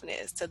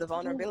softness, to the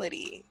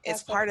vulnerability.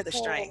 It's part of the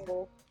strength.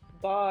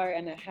 Bar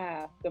and a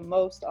half. The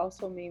most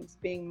also means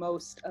being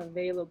most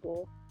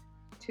available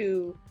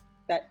to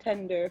that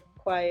tender,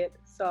 quiet,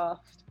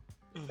 soft,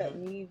 that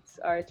needs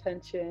our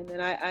attention.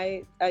 And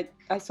I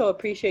so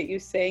appreciate you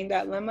saying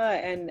that, Lemma,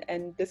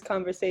 and this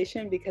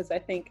conversation, because I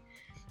think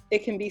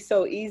it can be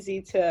so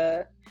easy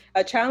to,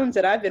 a challenge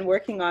that I've been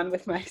working on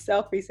with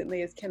myself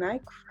recently is, can I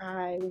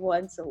cry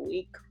once a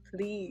week,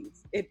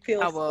 please? It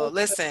feels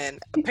listen,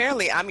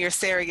 apparently I'm your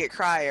surrogate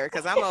crier,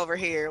 because I'm over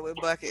here with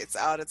buckets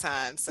all the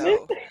time.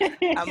 So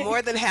I'm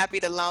more than happy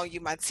to loan you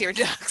my tear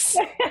ducts.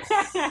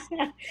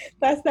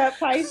 That's that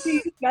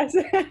Pisces.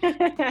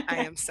 I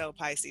am so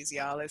Pisces,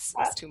 y'all. It's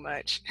too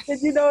much. And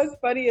what's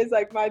funny is,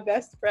 like, my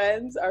best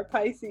friends are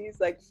Pisces.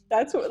 Like,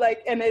 that's what,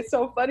 like, and it's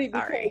so funny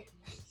because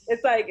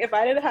it's like, if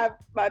I didn't have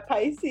my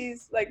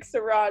Pisces, like,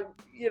 Saran,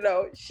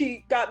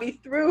 she got me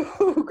through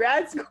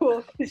grad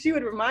school. She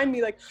would remind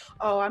me, like,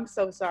 oh, I'm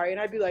so sorry. And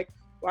I'd be like,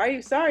 why are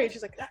you sorry? And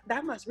she's like,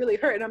 that must really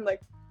hurt. And I'm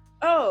like,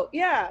 oh,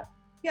 yeah,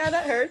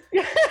 that hurts.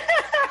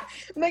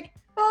 I'm like,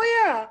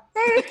 oh, yeah,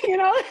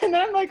 and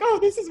then I'm like, oh,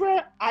 this is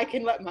where I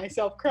can let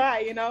myself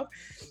cry,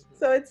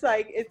 So it's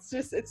like, it's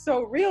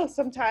so real.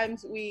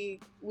 Sometimes we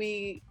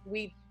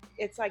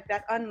it's like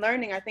that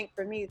unlearning. I think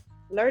for me,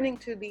 learning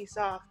to be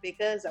soft,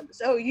 because I'm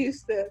so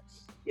used to,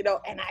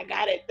 and I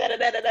got it,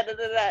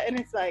 and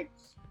it's like,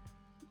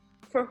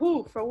 for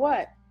who, for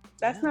what?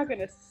 That's not going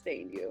to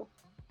sustain you,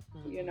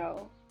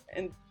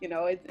 and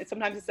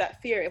sometimes it's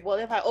that fear. Well,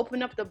 if I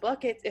open up the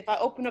buckets, if I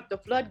open up the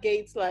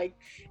floodgates, like,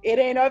 it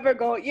ain't ever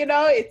going,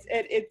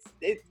 it's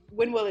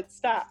when will it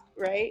stop,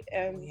 right?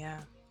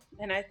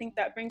 And I think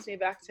that brings me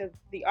back to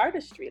the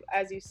artistry,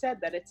 as you said,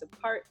 that it's a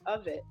part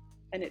of it,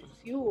 and it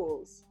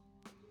fuels.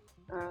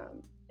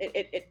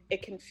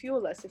 It can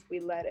fuel us if we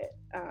let it.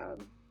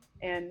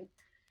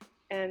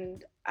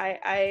 And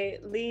I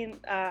lean.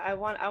 I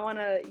want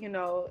to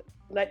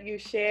let you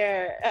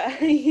share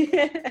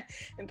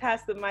and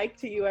pass the mic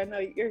to you. I know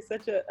you're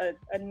such a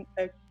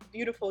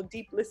beautiful,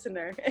 deep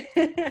listener,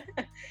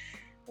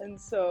 and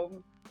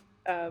so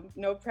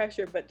no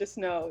pressure, but just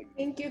know.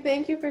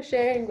 Thank you for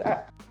sharing.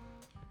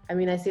 I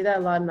mean, I see that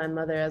a lot in my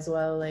mother as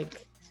well.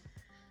 Like,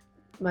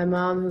 my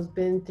mom, who's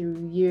been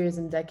through years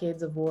and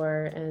decades of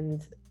war,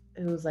 and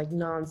who's like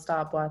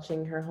nonstop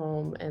watching her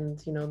home and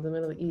the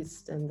Middle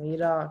East and the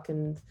Iraq,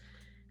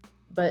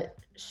 but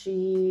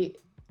she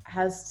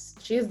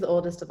is the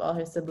oldest of all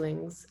her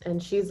siblings,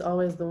 and she's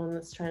always the one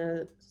that's trying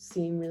to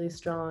seem really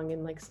strong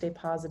and like stay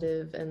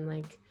positive, and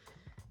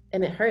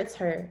it hurts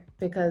her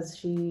because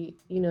she,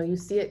 you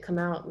see it come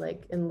out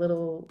like in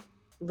little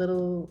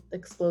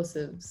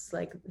explosives,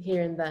 like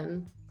here and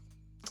then,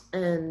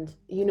 and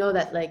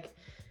that, like,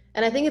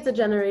 and I think it's a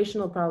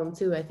generational problem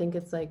too. I think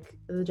it's like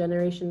the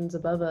generations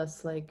above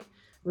us, like,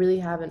 really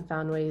haven't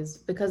found ways,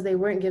 because they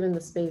weren't given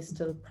the space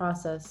to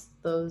process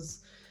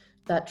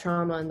that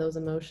trauma and those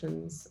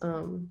emotions.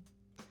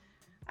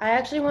 I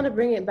actually want to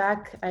bring it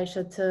back,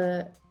 Aisha,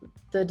 to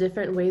the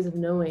different ways of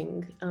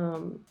knowing.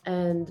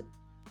 And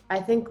I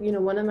think,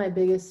 one of my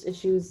biggest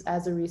issues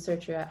as a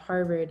researcher at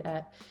Harvard,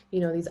 at,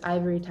 these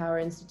ivory tower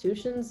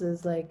institutions,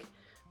 is like,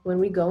 when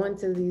we go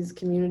into these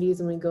communities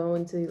and we go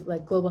into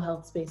like global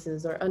health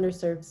spaces or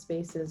underserved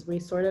spaces, we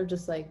sort of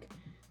just like,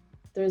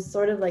 there's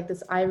sort of like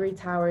this ivory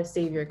tower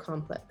savior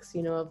complex,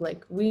 you know, of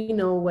like, we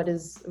know what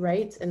is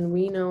right and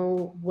we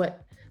know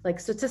what, like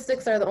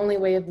statistics are the only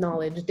way of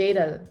knowledge,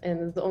 data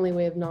and the only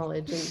way of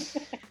knowledge.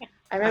 And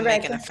I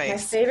remember my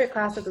favorite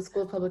class at the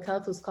School of Public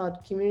Health was called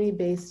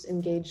Community-Based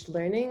Engaged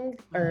Learning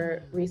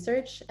or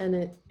Research. And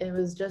it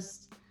was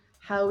just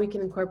how we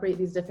can incorporate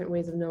these different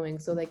ways of knowing.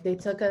 So like they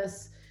took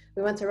us,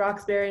 we went to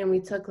Roxbury and we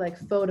took like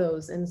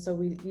photos. And so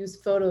we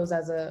used photos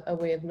as a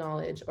way of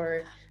knowledge,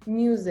 or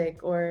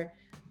music, or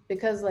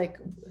because like,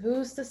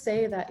 who's to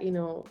say that, you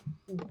know,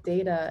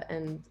 data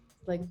and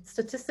like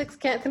statistics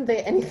can't convey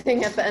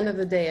anything at the end of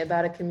the day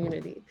about a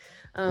community.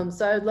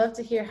 So I would love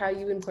to hear how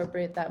you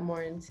incorporate that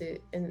more into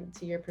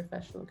your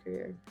professional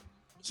career.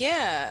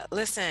 Yeah,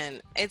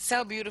 listen, it's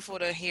so beautiful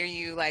to hear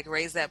you like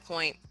raise that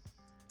point.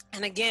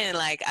 And again,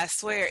 like I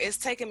swear it's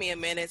taken me a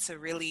minute to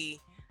really,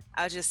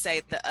 I'll just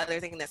say the other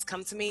thing that's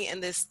come to me in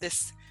this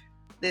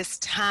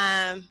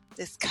time,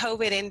 this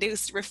COVID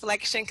induced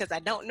reflection, because I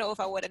don't know if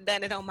I would have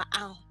done it on my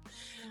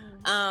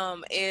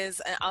own, is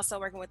also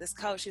working with this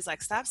coach. She's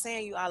like, stop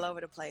saying you all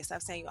over the place.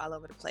 Stop saying you all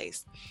over the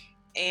place.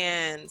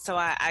 And so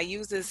I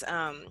use this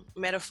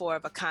metaphor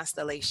of a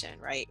constellation,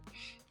 right?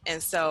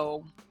 And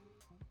so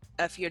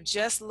if you're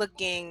just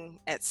looking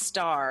at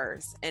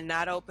stars and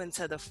not open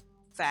to the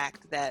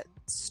fact that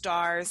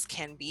stars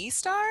can be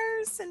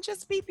stars and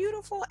just be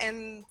beautiful,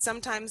 and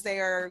sometimes they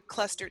are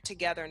clustered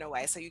together in a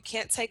way. So you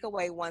can't take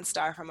away one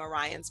star from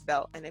Orion's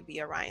belt and it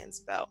be Orion's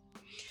belt.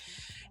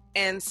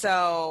 And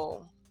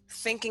so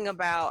thinking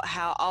about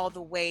how all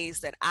the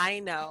ways that I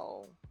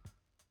know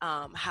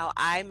how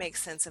I make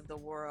sense of the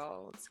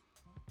world,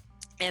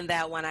 and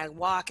that when I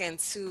walk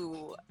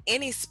into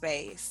any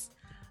space,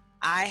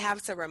 I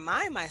have to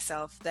remind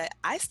myself that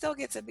I still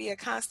get to be a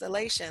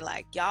constellation.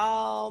 Like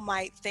y'all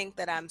might think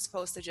that I'm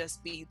supposed to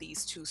just be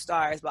these two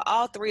stars, but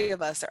all three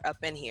of us are up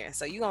in here.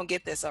 So you're going to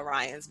get this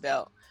Orion's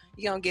belt.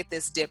 You're going to get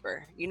this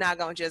dipper. You're not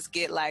going to just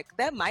get like,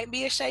 that might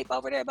be a shape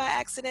over there by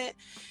accident.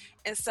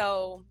 And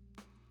so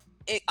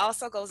it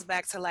also goes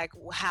back to like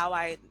how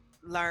I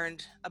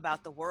learned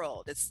about the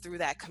world. It's through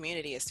that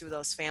community. It's through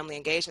those family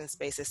engagement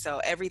spaces. So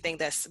everything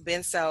that's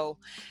been so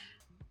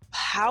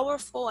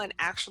powerful and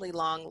actually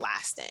long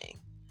lasting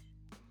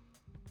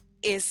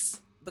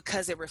is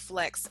because it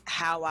reflects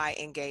how I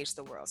engage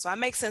the world. So I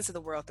make sense of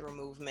the world through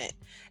movement,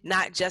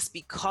 not just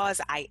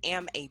because I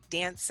am a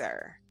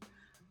dancer.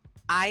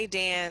 I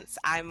dance,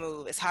 I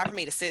move. It's hard for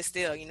me to sit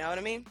still, you know what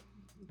I mean?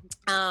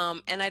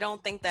 And I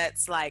don't think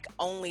that's like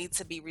only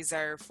to be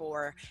reserved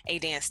for a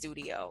dance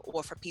studio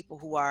or for people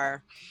who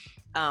are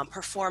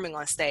performing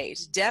on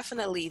stage.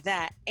 Definitely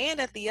that. And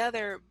at the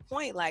other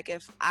point, like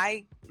if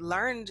I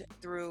learned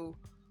through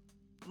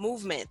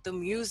movement, through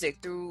music,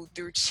 through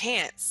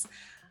chants,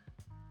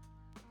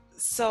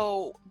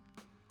 so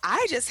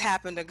I just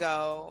happen to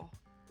go,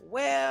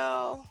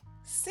 well,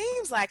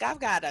 seems like I've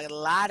got a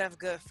lot of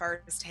good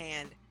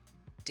firsthand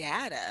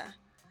data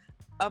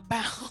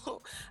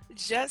about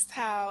just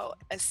how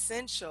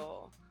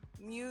essential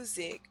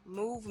music,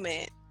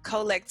 movement,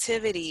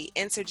 collectivity,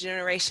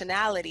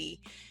 intergenerationality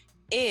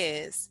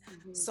is.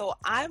 So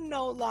I'm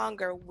no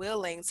longer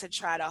willing to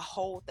try to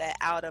hold that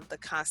out of the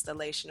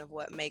constellation of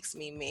what makes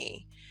me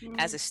me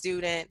as a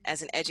student,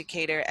 as an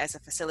educator, as a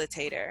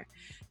facilitator.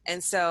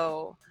 And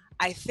so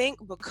I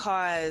think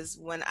because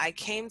when I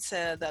came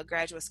to the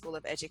Graduate School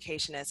of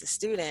Education as a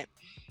student,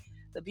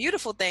 the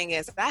beautiful thing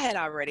is I had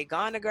already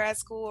gone to grad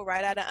school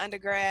right out of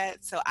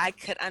undergrad, so I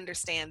could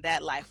understand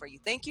that life where you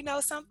think you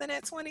know something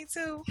at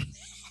 22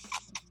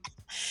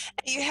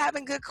 and you're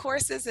having good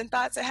courses and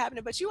thoughts are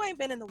happening, but you ain't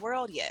been in the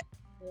world yet.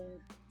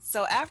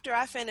 So after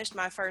I finished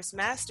my first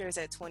master's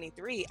at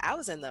 23, I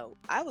was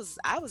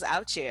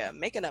out here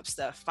making up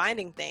stuff,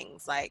 finding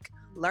things, like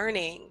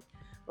learning,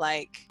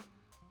 like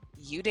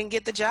you didn't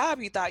get the job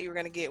you thought you were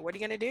going to get. What are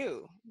you going to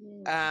do?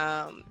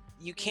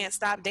 You can't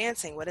stop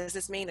dancing. What does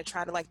this mean to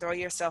try to like throw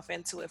yourself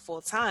into it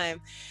full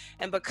time?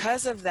 And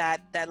because of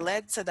that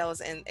led to those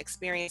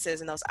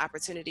experiences and those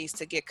opportunities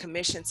to get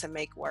commissioned to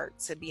make work,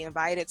 to be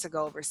invited to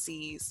go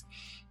overseas,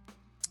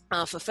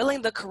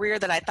 fulfilling the career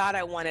that I thought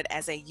I wanted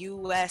as a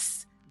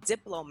U.S.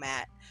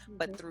 diplomat,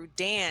 but through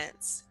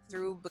dance,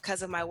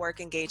 because of my work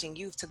engaging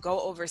youth, to go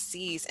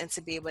overseas and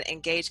to be able to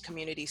engage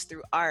communities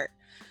through art.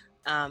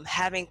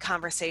 Having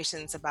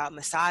conversations about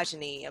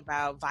misogyny,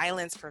 about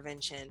violence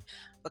prevention,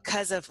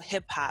 because of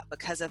hip hop,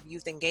 because of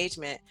youth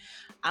engagement.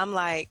 I'm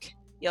like,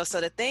 yo,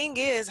 so the thing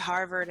is,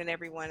 Harvard and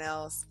everyone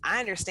else, I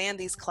understand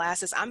these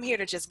classes. I'm here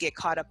to just get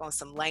caught up on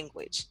some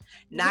language,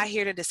 not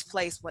here to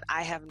displace what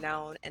I have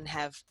known and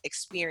have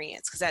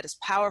experienced, because that is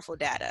powerful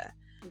data.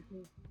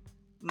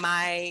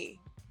 My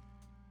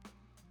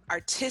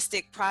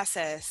artistic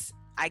process,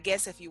 I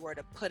guess if you were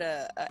to put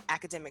a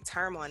academic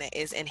term on it,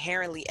 is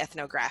inherently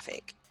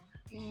ethnographic.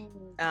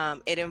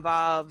 It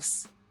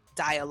involves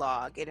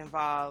dialogue, it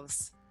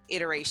involves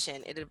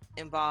iteration, it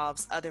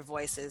involves other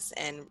voices,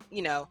 and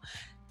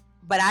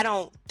but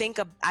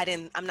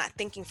I'm not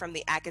thinking from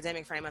the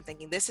academic frame. I'm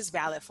thinking this is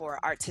valid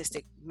for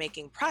artistic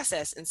making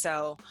process. And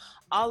so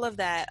all of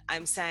that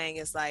I'm saying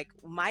is like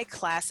my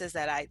classes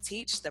that I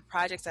teach, the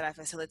projects that I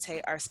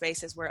facilitate are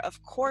spaces where,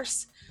 of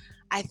course,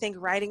 I think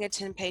writing a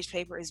 10-page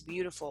paper is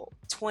beautiful.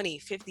 20,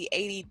 50,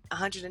 80,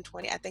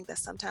 120. I think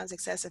that's sometimes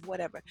excessive,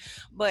 whatever.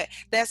 But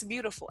that's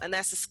beautiful and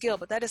that's a skill,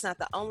 but that is not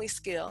the only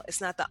skill.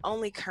 It's not the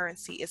only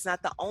currency. It's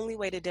not the only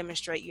way to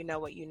demonstrate you know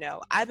what you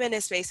know. I've been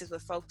in spaces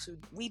with folks who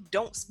we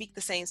don't speak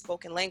the same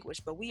spoken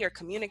language, but we are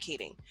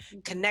communicating,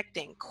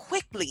 connecting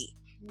quickly,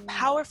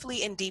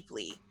 powerfully, and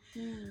deeply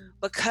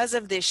because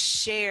of this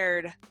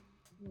shared,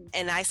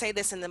 and I say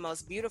this in the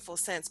most beautiful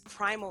sense,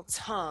 primal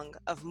tongue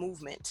of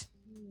movement,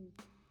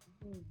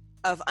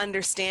 of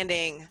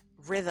understanding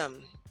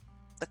rhythm,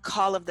 the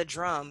call of the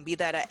drum, be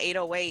that a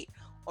 808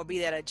 or be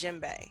that a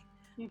djembe.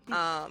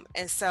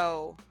 And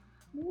so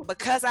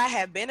because I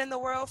have been in the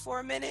world for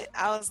a minute,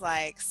 I was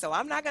like, so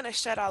I'm not going to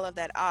shut all of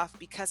that off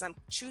because I'm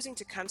choosing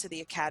to come to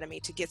the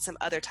academy to get some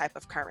other type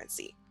of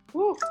currency.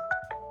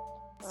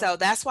 So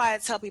that's why I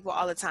tell people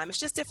all the time, it's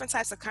just different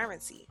types of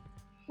currency.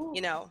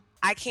 You know,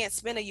 I can't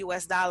spend a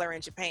US dollar in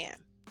Japan.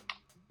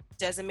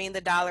 Doesn't mean the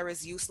dollar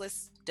is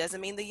useless.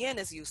 Doesn't mean the yen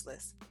is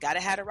useless. Got to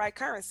have the right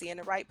currency in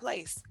the right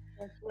place.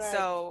 That's right.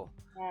 So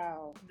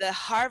the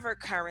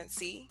Harvard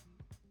currency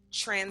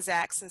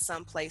transacts in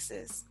some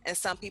places, and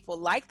some people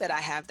like that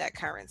I have that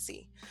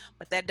currency.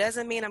 But that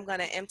doesn't mean I'm going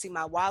to empty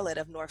my wallet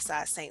of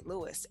Northside St.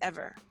 Louis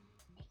ever.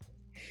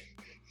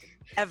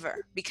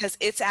 Ever. Because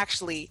it's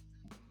actually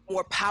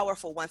more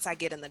powerful once I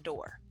get in the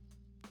door.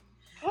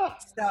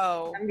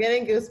 So I'm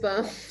getting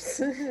goosebumps.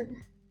 You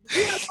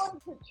are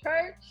going to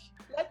church?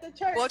 Let the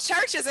church. Well,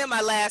 church is in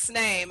my last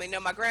name. You know,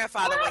 my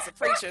grandfather was a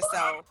preacher,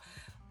 so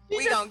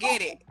we gonna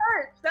get it.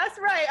 Church. That's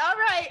right. All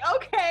right.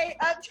 Okay.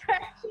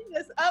 She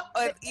just up.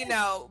 But you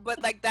know,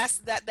 but like that's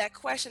that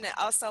question, and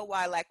also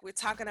why like we're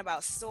talking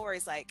about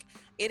stories. Like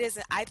it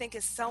isn't. I think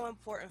it's so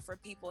important for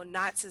people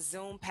not to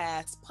zoom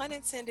past, pun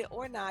intended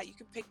or not. You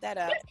can pick that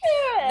up.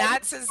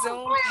 Not to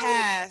zoom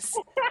past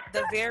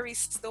the very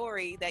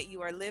story that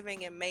you are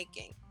living and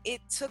making.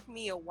 It took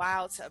me a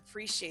while to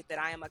appreciate that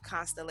I am a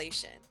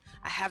constellation.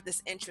 I have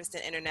this interest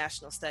in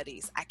international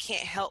studies. I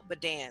can't help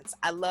but dance.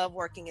 I love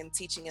working and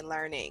teaching and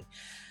learning.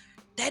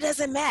 That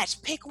doesn't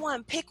match. Pick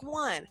one.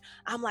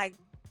 I'm like,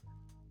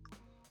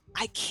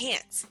 I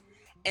can't.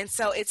 And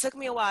so it took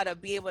me a while to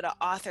be able to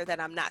author that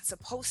I'm not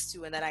supposed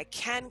to, and that I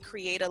can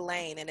create a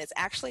lane, and it's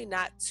actually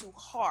not too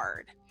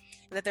hard.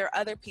 And that there are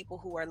other people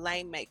who are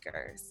lane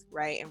makers,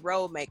 right? And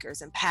road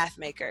makers and path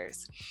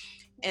makers.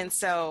 And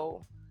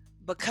so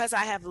because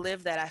I have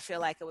lived that, I feel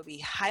like it would be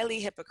highly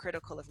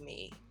hypocritical of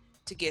me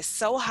to get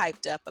so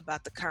hyped up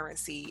about the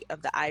currency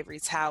of the ivory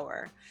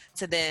tower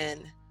to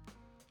then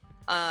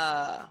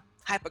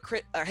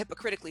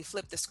hypocritically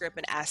flip the script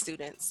and ask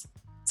students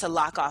to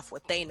lock off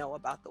what they know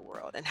about the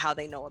world and how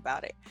they know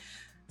about it.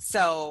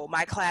 So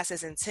my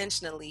classes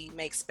intentionally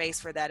make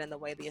space for that in the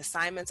way the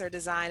assignments are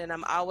designed, and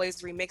I'm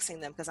always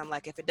remixing them because I'm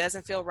like, if it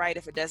doesn't feel right,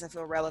 if it doesn't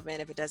feel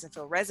relevant, if it doesn't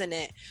feel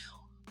resonant,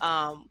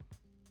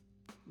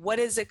 what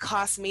does it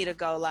cost me to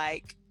go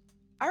like,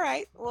 all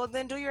right, well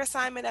then do your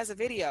assignment as a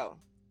video.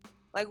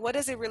 Like, what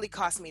does it really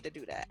cost me to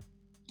do that?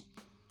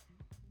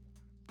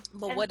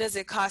 But what does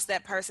it cost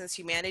that person's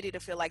humanity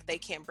to feel like they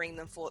can't bring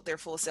their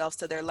full selves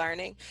to their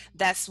learning?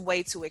 That's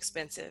way too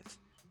expensive.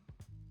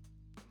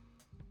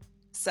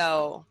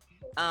 So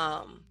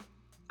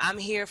I'm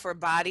here for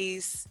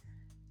bodies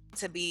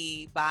to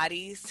be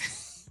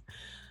bodies,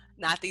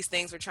 not these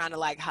things we're trying to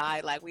like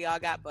hide. Like we all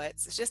got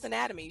butts. It's just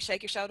anatomy. You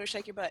shake your shoulders,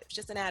 shake your butt. It's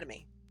just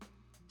anatomy.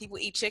 People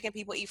eat chicken,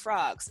 people eat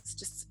frogs. It's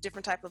just a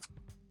different type of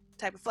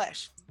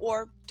flesh,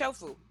 or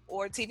tofu,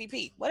 or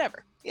TVP,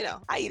 whatever, you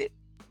know, I eat it.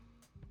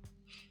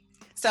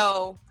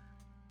 So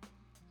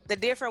the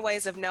different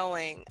ways of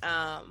knowing,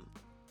 I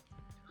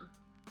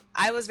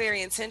was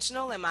very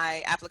intentional in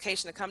my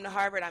application to come to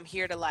Harvard. I'm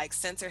here to like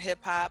center hip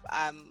hop.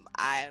 I'm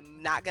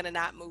not gonna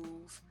not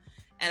move.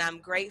 And I'm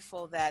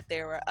grateful that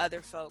there were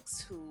other folks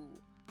who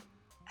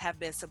have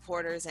been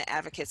supporters and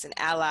advocates and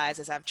allies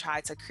as I've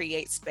tried to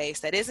create space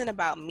that isn't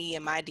about me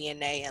and my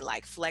DNA and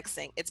like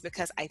flexing. It's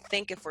because I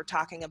think if we're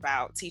talking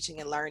about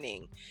teaching and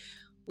learning,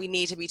 we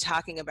need to be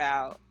talking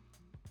about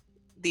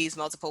these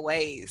multiple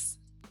ways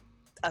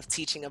of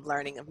teaching, of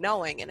learning, of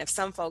knowing. And if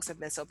some folks have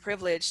been so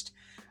privileged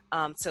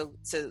to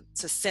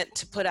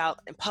put out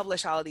and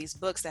publish all of these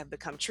books that have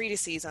become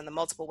treatises on the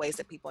multiple ways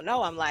that people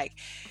know, I'm like,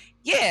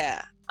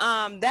 yeah,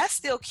 that's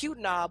still cute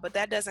and all, but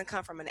that doesn't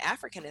come from an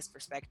Africanist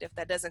perspective.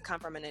 That doesn't come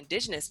from an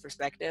indigenous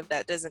perspective.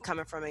 That doesn't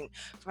come from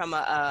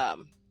a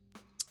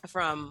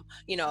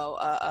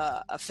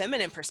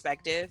feminine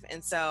perspective.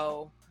 And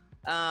so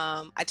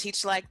I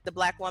teach like the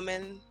Black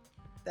woman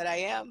that I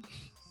am.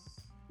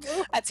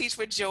 I teach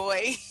with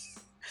joy.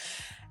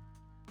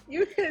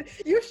 You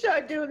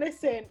sure do.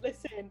 Listen,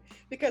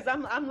 because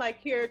I'm like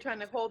here trying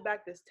to hold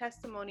back this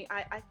testimony.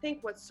 I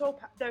think what's so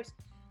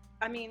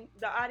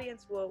the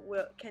audience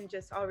can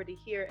just already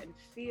hear and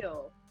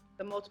feel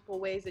the multiple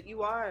ways that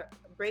you are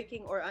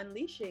breaking or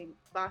unleashing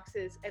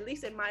boxes. At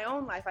least in my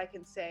own life, I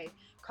can say,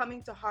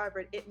 coming to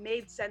Harvard, it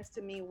made sense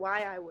to me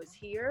why I was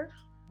here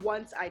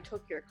once I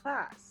took your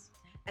class.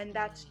 And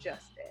that's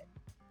just it.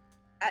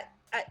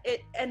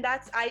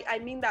 I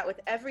mean that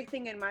with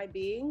everything in my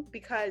being,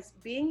 because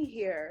being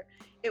here,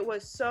 it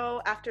was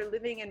so, after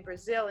living in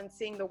Brazil and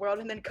seeing the world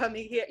and then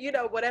coming here, you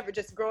know, whatever,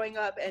 just growing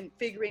up and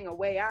figuring a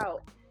way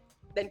out,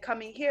 then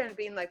coming here and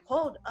being like,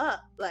 hold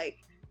up, like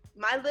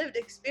my lived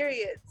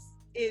experience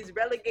is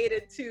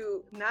relegated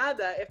to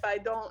nada if I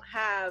don't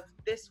have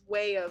this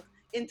way of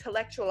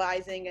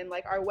intellectualizing, and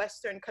like our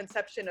Western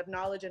conception of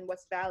knowledge and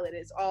what's valid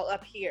is all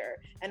up here.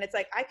 And it's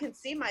like, I can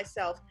see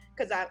myself,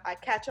 because I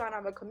catch on,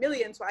 I'm a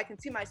chameleon, so I can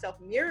see myself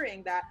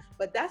mirroring that,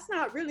 but that's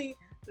not really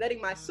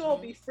letting my soul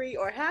be free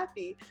or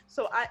happy.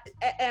 So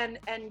and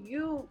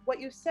you, what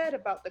you said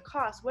about the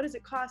cost, what does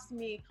it cost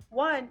me?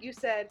 One, you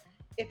said,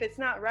 if it's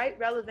not right,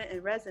 relevant,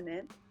 and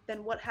resonant,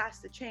 then what has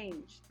to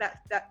change?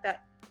 That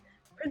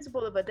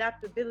principle of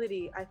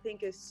adaptability, I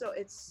think, is so,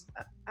 it's,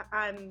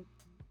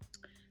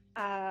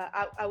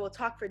 I will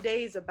talk for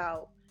days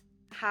about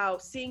how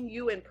seeing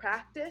you in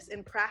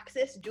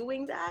praxis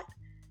doing that,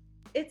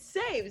 it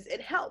saves,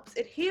 it helps,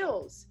 it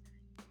heals,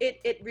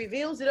 it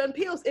reveals, it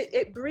unpeels,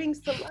 it brings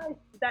to life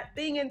that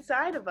thing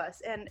inside of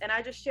us. And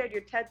I just shared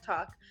your TED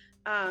Talk,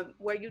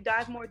 where you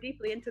dive more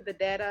deeply into the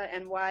data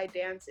and why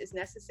dance is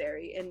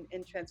necessary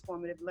in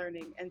transformative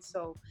learning. And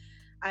so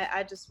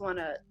I just want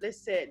to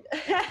listen.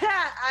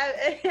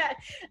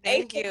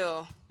 Thank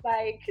you.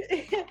 Like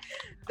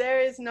there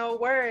is no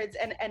words.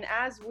 And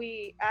as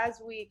we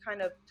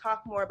kind of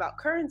talk more about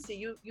currency,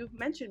 you've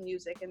mentioned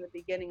music in the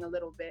beginning a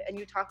little bit, and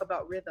you talk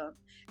about rhythm.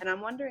 And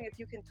I'm wondering if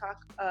you can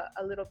talk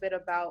a little bit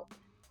about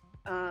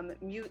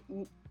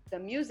the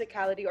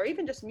musicality, or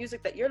even just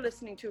music that you're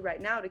listening to right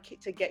now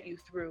to get you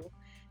through,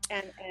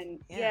 and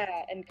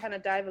and kind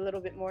of dive a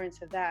little bit more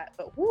into that.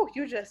 But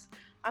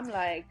I'm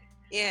like.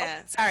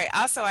 Yeah, sorry.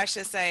 Also, I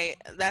should say,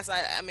 I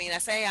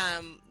say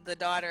I'm the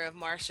daughter of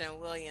Marsha and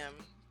William.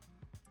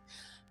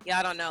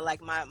 Y'all don't know, like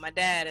my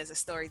dad is a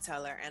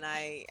storyteller, and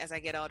as I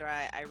get older,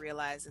 I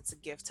realize it's a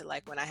gift to,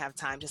 like, when I have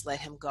time, just let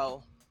him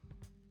go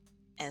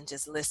and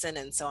just listen.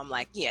 And so I'm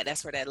like, yeah,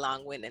 that's where that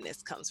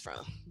long-windedness comes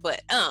from.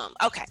 But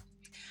okay.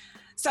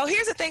 So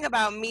here's the thing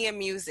about me and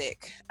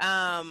music.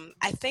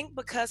 I think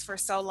because for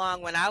so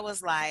long, when I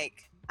was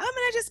like, I'm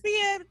gonna just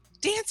be a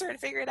dancer and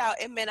figure it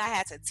out, it meant I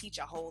had to teach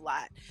a whole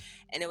lot.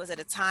 And it was at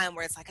a time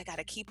where it's like, I got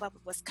to keep up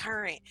with what's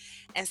current.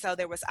 And so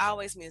there was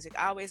always music.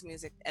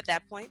 At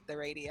that point, the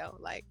radio,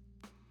 like,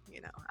 you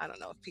know, I don't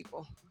know if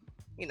people,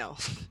 you know,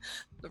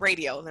 the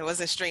radio, there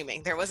wasn't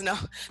streaming. There was no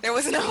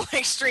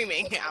like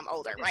streaming. I'm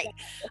older, right?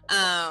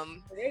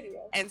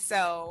 And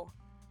so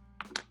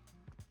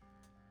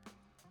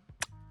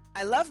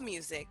I love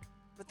music,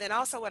 but then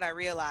also what I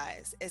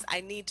realize is I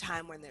need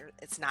time when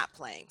it's not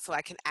playing so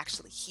I can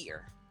actually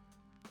hear.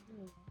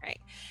 Right.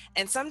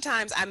 And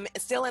sometimes I'm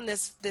still in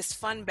this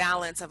fun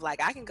balance of,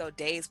 like, I can go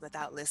days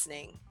without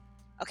listening.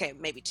 Okay,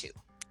 maybe two.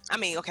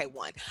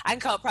 One. I can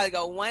probably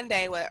go one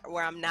day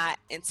where I'm not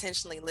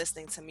intentionally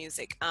listening to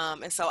music.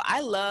 And so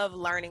I love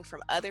learning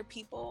from other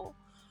people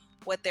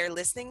what they're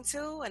listening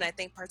to. And I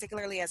think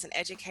particularly as an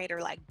educator,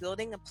 like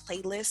building a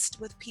playlist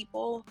with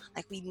people,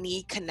 like we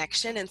need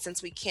connection. And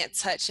since we can't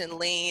touch and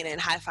lean and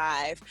high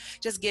five,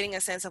 just getting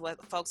a sense of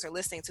what folks are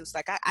listening to. So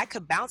like I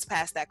could bounce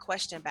past that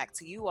question back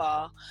to you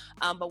all.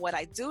 But what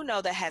I do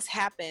know that has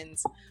happened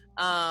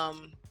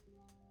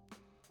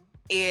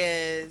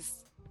is,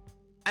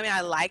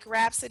 I like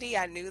Rhapsody.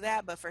 I knew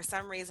that, but for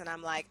some reason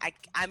I'm like,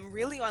 I'm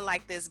really on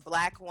like this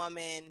Black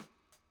woman,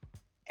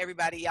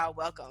 everybody, y'all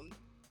welcome.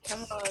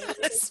 Come on,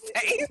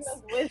 space.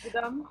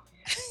 Wisdom.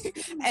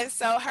 And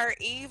so her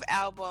Eve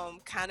album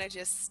kind of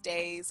just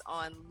stays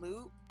on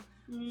loop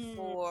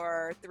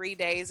for 3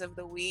 days of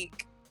the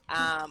week.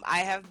 I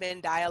have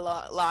been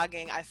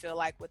dialoguing, I feel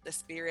like, with the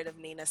spirit of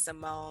Nina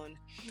Simone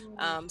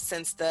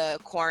since the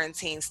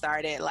quarantine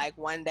started. Like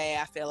one day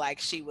I feel like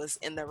she was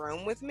in the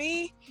room with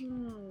me.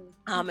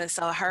 And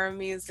so her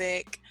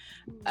music.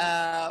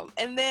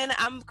 And then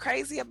I'm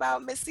crazy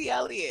about Missy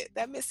Elliott.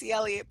 That Missy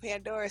Elliott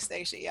Pandora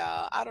station,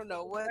 y'all. I don't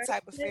know what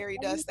type of fairy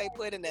dust they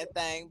put in that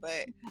thing,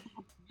 but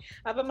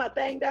I put my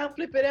thing down,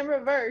 flip it, and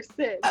reverse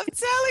it. I'm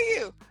telling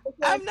you,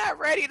 I'm not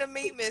ready to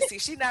meet Missy.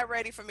 She's not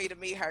ready for me to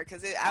meet her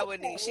because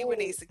she would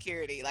need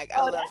security. Like,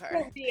 I love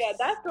her.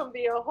 That's gonna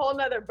be a whole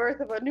nother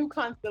birth of a new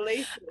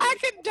constellation. I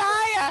could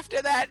die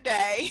after that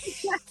day.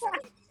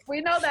 We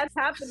know that's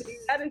happening.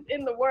 That is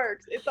in the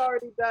works. It's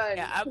already done.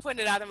 Yeah, I'm putting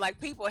it out. I'm like,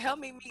 people, help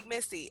me meet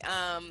Missy.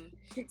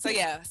 So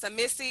yeah, some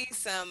Missy,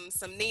 some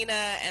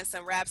Nina, and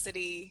some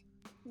Rhapsody.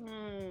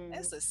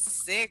 That's a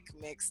sick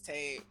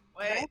mixtape.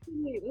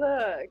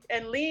 Look,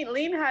 and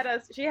Lean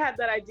had she had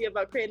that idea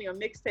about creating a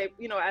mixtape,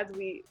 you know, as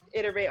we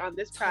iterate on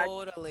this project.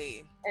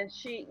 Totally. And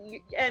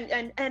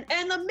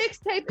and the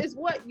mixtape is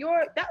what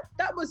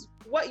that was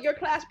what your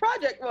class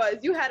project was.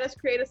 You had us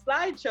create a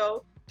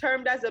slideshow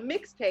termed as a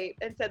mixtape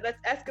and said, let's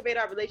excavate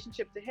our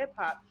relationship to hip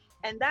hop.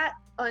 And that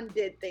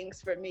undid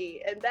things for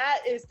me. And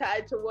that is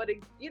tied to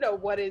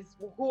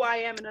who I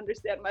am and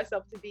understand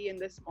myself to be in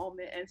this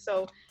moment. And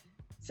so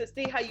to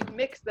see how you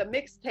mix the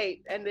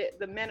mixtape and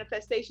the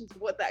manifestations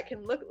of what that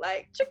can look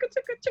like, chicka,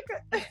 chicka, chicka.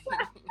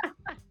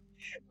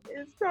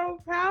 It's so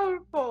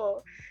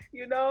powerful,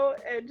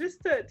 and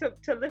just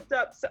to lift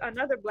up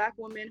another Black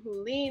woman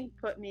who Lean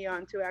put me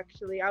on to,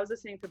 actually. I was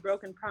listening to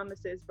Broken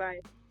Promises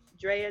by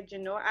Drea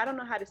Janor. I don't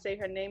know how to say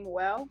her name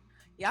well.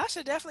 Y'all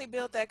should definitely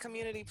build that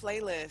community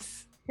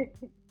playlist.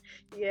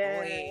 Yeah,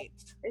 Wait.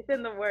 It's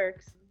in the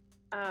works.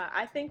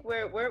 I think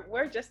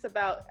we're just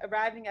about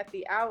arriving at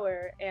the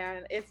hour,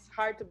 and it's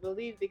hard to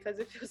believe because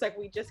it feels like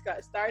we just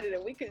got started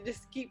and we could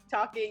just keep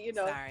talking.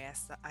 Sorry,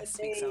 I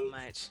speak so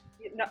much.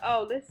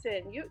 Oh,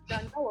 listen,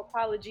 no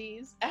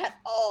apologies at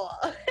all.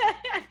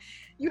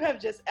 You have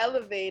just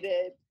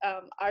elevated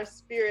our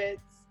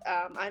spirits.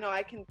 I know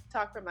I can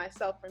talk for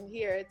myself from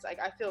here. It's like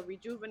I feel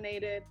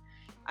rejuvenated.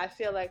 I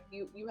feel like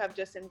you have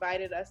just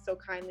invited us so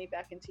kindly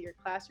back into your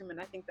classroom,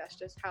 and I think that's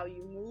just how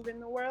you move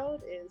in the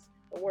world. Is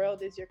the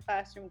world is your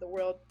classroom. The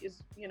world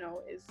is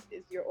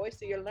your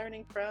oyster you're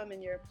learning from,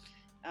 and you're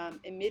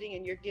emitting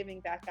and you're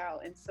giving back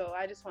out. And so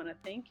I just want to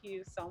thank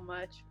you so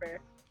much for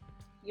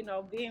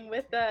being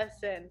with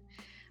us, and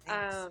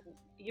and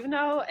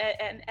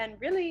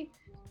really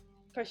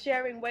for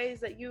sharing ways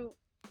that you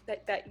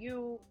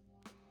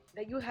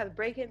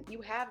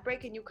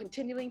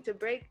continuing to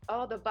break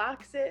all the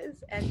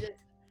boxes and just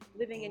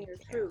living in your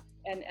truth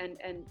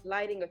and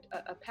lighting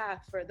a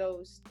path for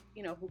those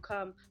who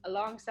come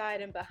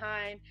alongside and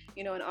behind,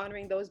 and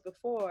honoring those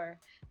before,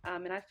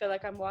 and I feel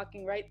like I'm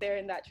walking right there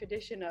in that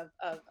tradition of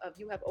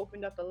you have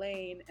opened up a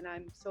lane, and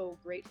I'm so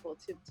grateful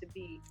to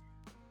be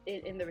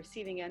in the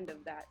receiving end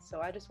of that.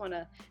 So I just want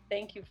to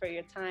thank you for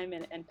your time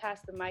and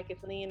pass the mic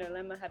if Lean or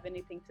Lemma have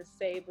anything to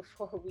say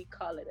before we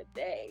call it a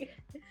day.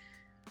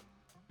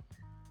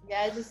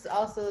 Yeah, this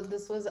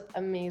was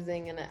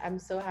amazing, and I'm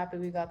so happy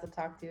we got to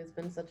talk to you. It's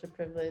been such a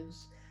privilege.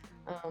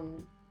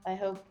 I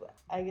hope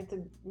I get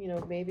to,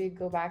 maybe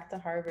go back to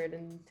Harvard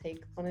and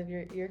take one of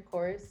your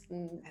course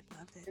and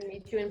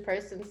meet you in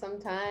person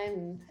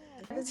sometime.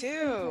 Me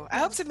too. I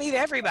hope to meet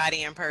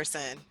everybody in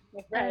person.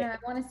 Right. I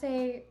want to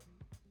say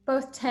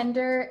both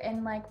tender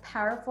and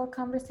powerful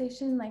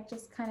conversation,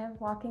 just kind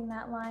of walking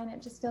that line.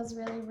 It just feels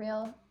really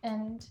real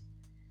and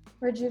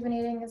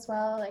rejuvenating as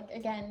well.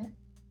 Again,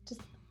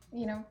 just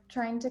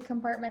trying to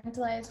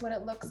compartmentalize what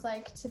it looks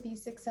like to be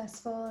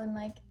successful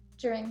and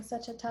during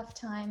such a tough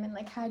time,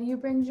 and how do you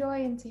bring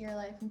joy into your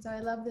life. And so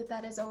I love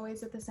that is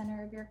always at the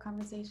center of your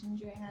conversation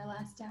during our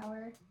last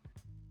hour.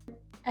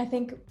 I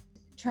think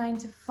trying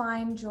to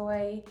find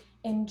joy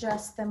in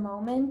just the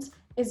moment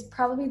is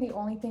probably the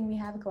only thing we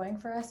have going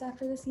for us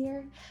after this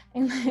year.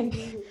 And so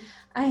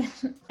I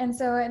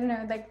don't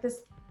know,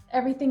 this,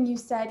 everything you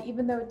said,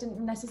 even though it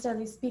didn't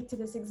necessarily speak to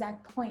this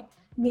exact point,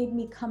 made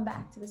me come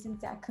back to this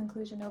exact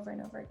conclusion over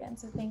and over again.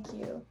 So thank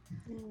you.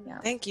 Yeah.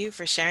 Thank you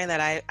for sharing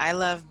that. I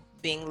love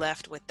being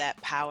left with that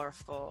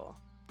powerful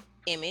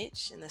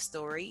image in the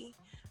story.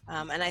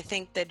 And I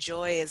think that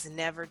joy is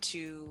never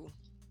too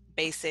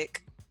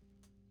basic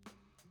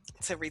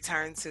to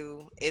return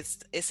to.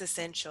 It's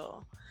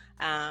essential.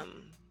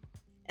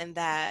 And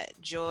that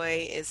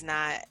joy is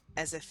not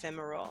as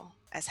ephemeral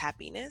as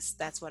happiness.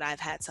 That's what I've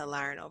had to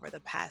learn over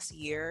the past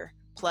year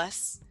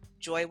plus.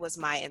 Joy was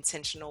my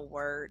intentional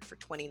word for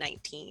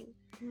 2019.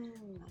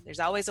 There's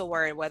always a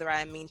word, whether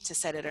I mean to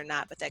set it or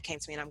not, but that came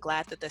to me, and I'm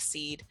glad that the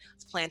seed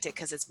was planted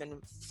because it's been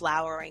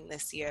flowering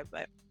this year.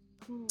 But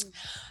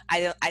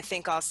I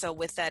think also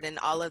with that, in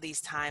all of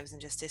these times,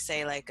 and just to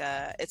say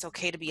it's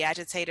okay to be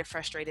agitated,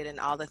 frustrated, and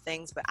all the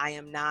things, but I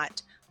am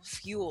not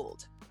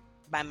fueled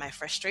by my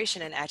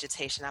frustration and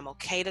agitation. I'm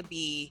okay to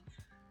be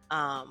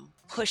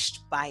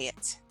pushed by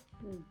it.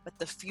 But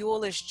the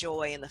fuel is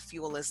joy and the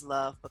fuel is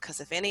love, because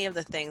if any of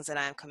the things that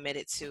I'm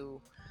committed to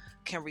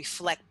can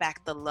reflect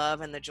back the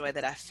love and the joy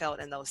that I felt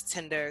in those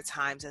tender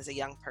times as a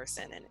young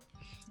person,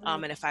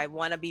 and if I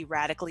want to be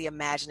radically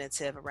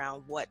imaginative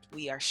around what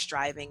we are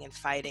striving and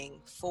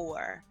fighting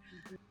for,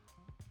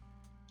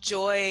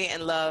 joy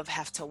and love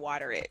have to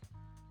water it.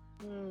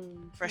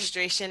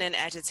 Frustration and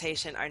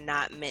agitation are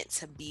not meant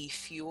to be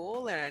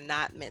fuel and are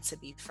not meant to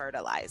be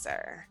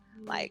fertilizer.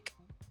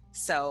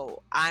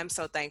 So I'm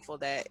so thankful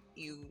that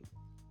you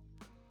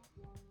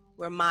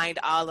remind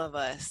all of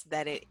us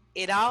that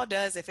it all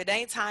does. If it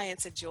ain't tying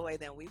to joy,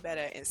 then we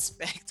better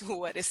inspect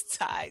what it's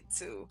tied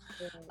to.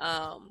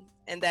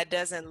 And that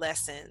doesn't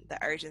lessen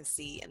the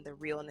urgency and the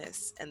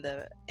realness and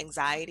the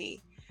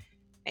anxiety,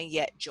 and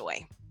yet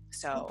joy.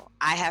 So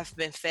I have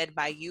been fed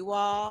by you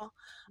all.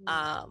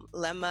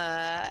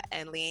 Lemma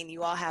and Lean,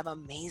 you all have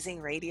amazing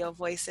radio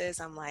voices.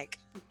 I'm like,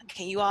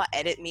 can you all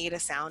edit me to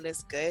sound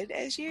as good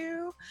as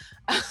you?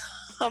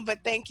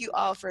 But thank you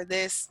all for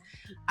this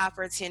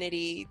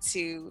opportunity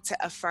to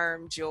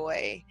affirm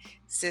joy,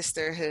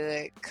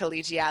 sisterhood,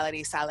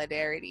 collegiality,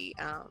 solidarity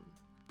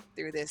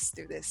through this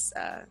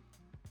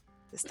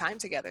time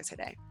together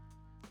today.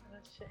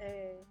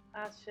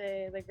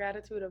 Ashe, the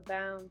gratitude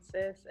abounds,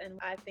 sis. And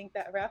I think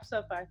that wraps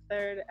up our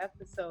third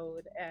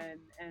episode. And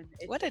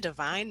what a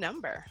divine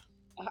number.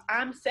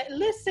 I'm set.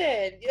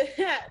 Listen,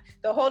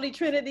 the Holy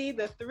Trinity,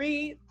 the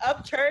three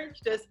up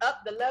church, just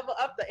up the level,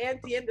 up the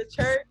ante in the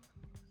church,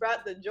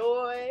 brought the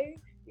joy,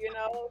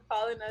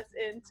 calling us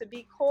in to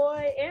be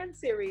coy and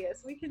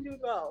serious. We can do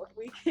both.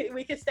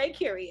 We can stay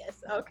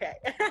curious. Okay.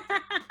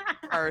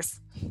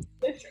 First.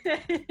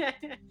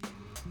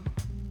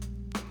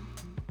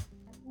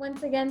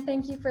 Once again,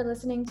 thank you for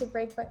listening to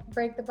Break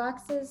the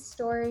Boxes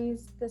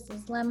Stories. This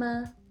is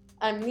Lemma.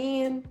 I'm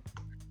Neen.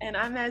 And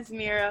I'm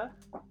Asmira.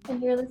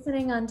 And you're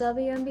listening on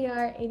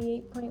WMBR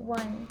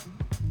 88.1.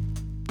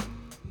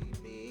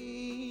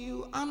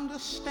 You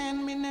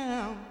understand me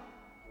now.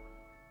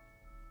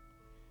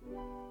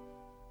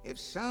 If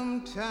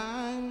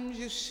sometimes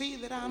you see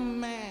that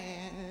I'm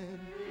mad,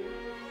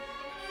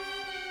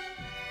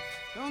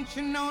 don't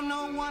you know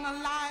no one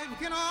alive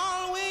can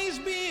always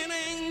be an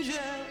angel?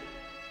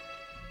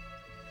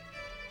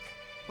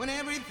 When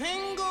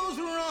everything goes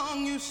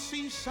wrong, you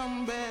see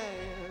some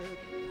bad.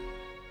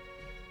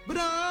 But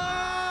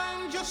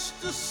I'm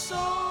just a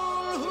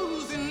soul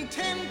whose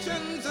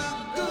intentions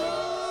are good.